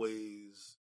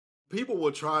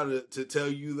try to tell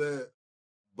you that,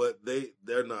 but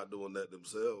they're not doing that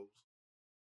themselves.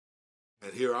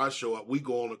 And here I show up. We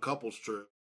go on a couples trip.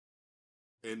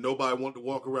 And nobody want to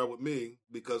walk around with me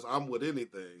because I'm with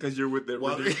anything. Because you're with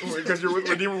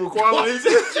redeemable qualities.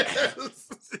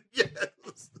 Yes.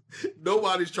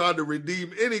 Nobody's trying to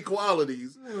redeem any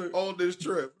qualities on this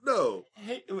trip. No.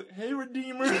 Hey,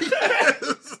 Redeemer.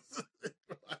 Yes.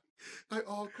 Like,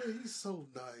 oh, great, he's so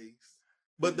nice.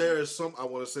 But I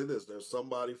want to say this, there's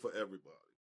somebody for everybody.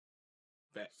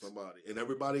 Facts. Somebody. And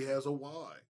everybody has a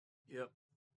why. Yep.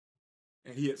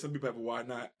 And some people have a why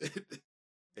not.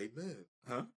 Amen.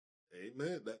 Huh?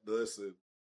 Amen. Listen.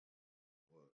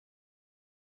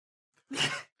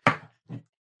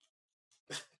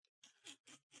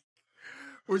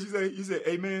 What'd you say? You said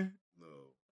amen?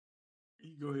 No.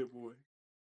 You go ahead, boy.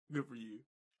 Good for you.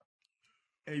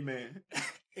 Amen.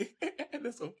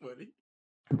 That's so funny.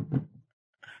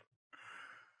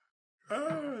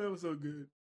 Oh, that was so good.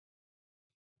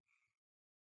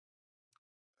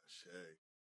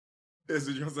 That's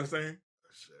what you're going to start saying?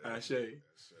 Ashe.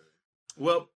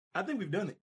 Well, I think we've done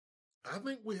it. I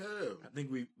think we have. I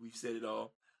think we've said it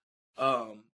all.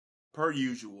 Per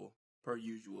usual,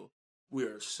 we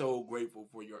are so grateful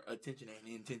for your attention and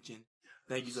intention.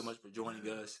 Thank you so much for joining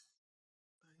us.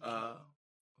 What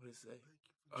did it say?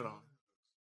 Hold on.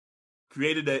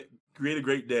 Create a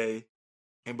great day,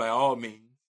 and by all means.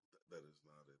 That is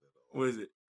not it at all. What is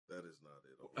it? That is not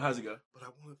it. How's it go? But I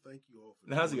want to thank you all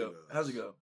for How's it go? How's it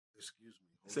go? Excuse me.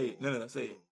 Say it. No, say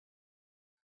it.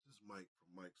 This is Mike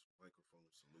from Mike's Microphone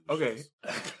Solutions. Okay.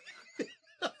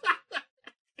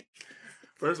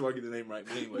 First of all, I get the name right.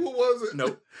 But anyway. What was it?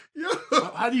 Nope. Yeah.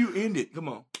 How do you end it? Come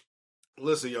on.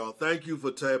 Listen, y'all. Thank you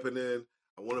for tapping in.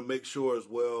 I want to make sure as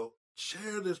well,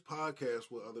 share this podcast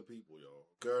with other people, y'all.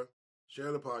 Okay?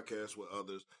 Share the podcast with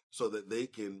others so that they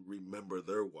can remember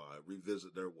their why,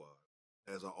 revisit their why.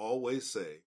 As I always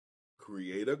say,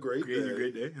 create a great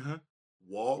day. Uh-huh.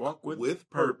 Walk with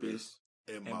purpose.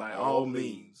 And by all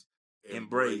means,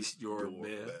 embrace your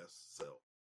best self.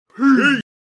 Peace.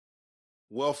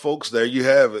 Well, folks, there you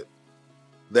have it.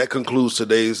 That concludes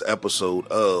today's episode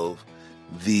of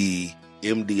the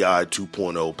MDI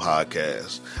 2.0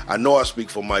 podcast. I know I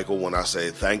speak for Michael when I say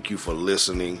thank you for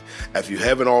listening. If you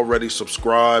haven't already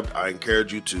subscribed, I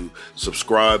encourage you to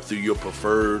subscribe through your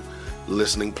preferred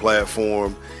listening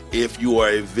platform. If you are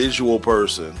a visual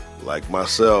person like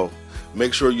myself,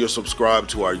 make sure you're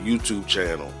subscribed to our YouTube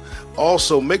channel.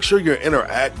 Also, make sure you're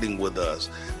interacting with us.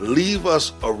 Leave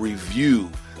us a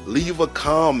review. Leave a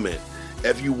comment.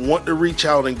 If you want to reach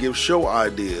out and give show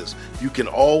ideas, you can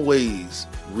always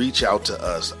reach out to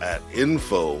us at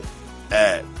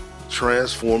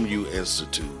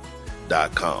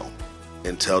info@transformuinstitute.com.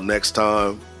 Until next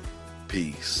time,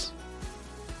 peace.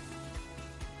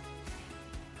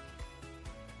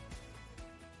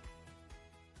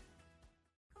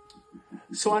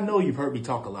 So I know you've heard me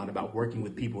talk a lot about working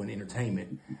with people in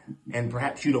entertainment, and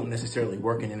perhaps you don't necessarily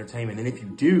work in entertainment. And if you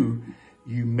do,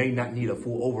 you may not need a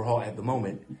full overhaul at the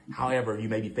moment. However, you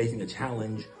may be facing a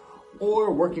challenge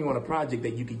or working on a project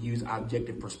that you could use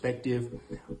objective perspective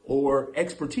or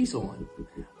expertise on.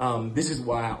 This is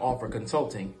why I offer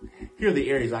consulting. Here are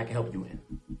the areas I can help you in.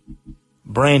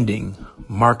 Branding,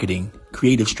 marketing,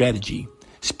 creative strategy,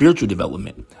 spiritual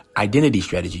development, identity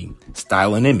strategy,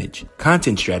 style and image,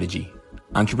 content strategy,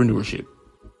 entrepreneurship.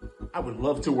 I would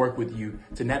love to work with you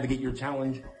to navigate your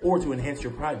challenge or to enhance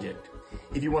your project.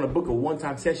 If you want to book a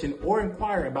one-time session or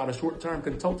inquire about a short-term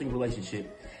consulting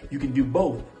relationship, you can do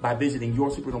both by visiting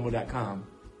yoursupernormal.com.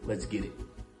 Let's get it.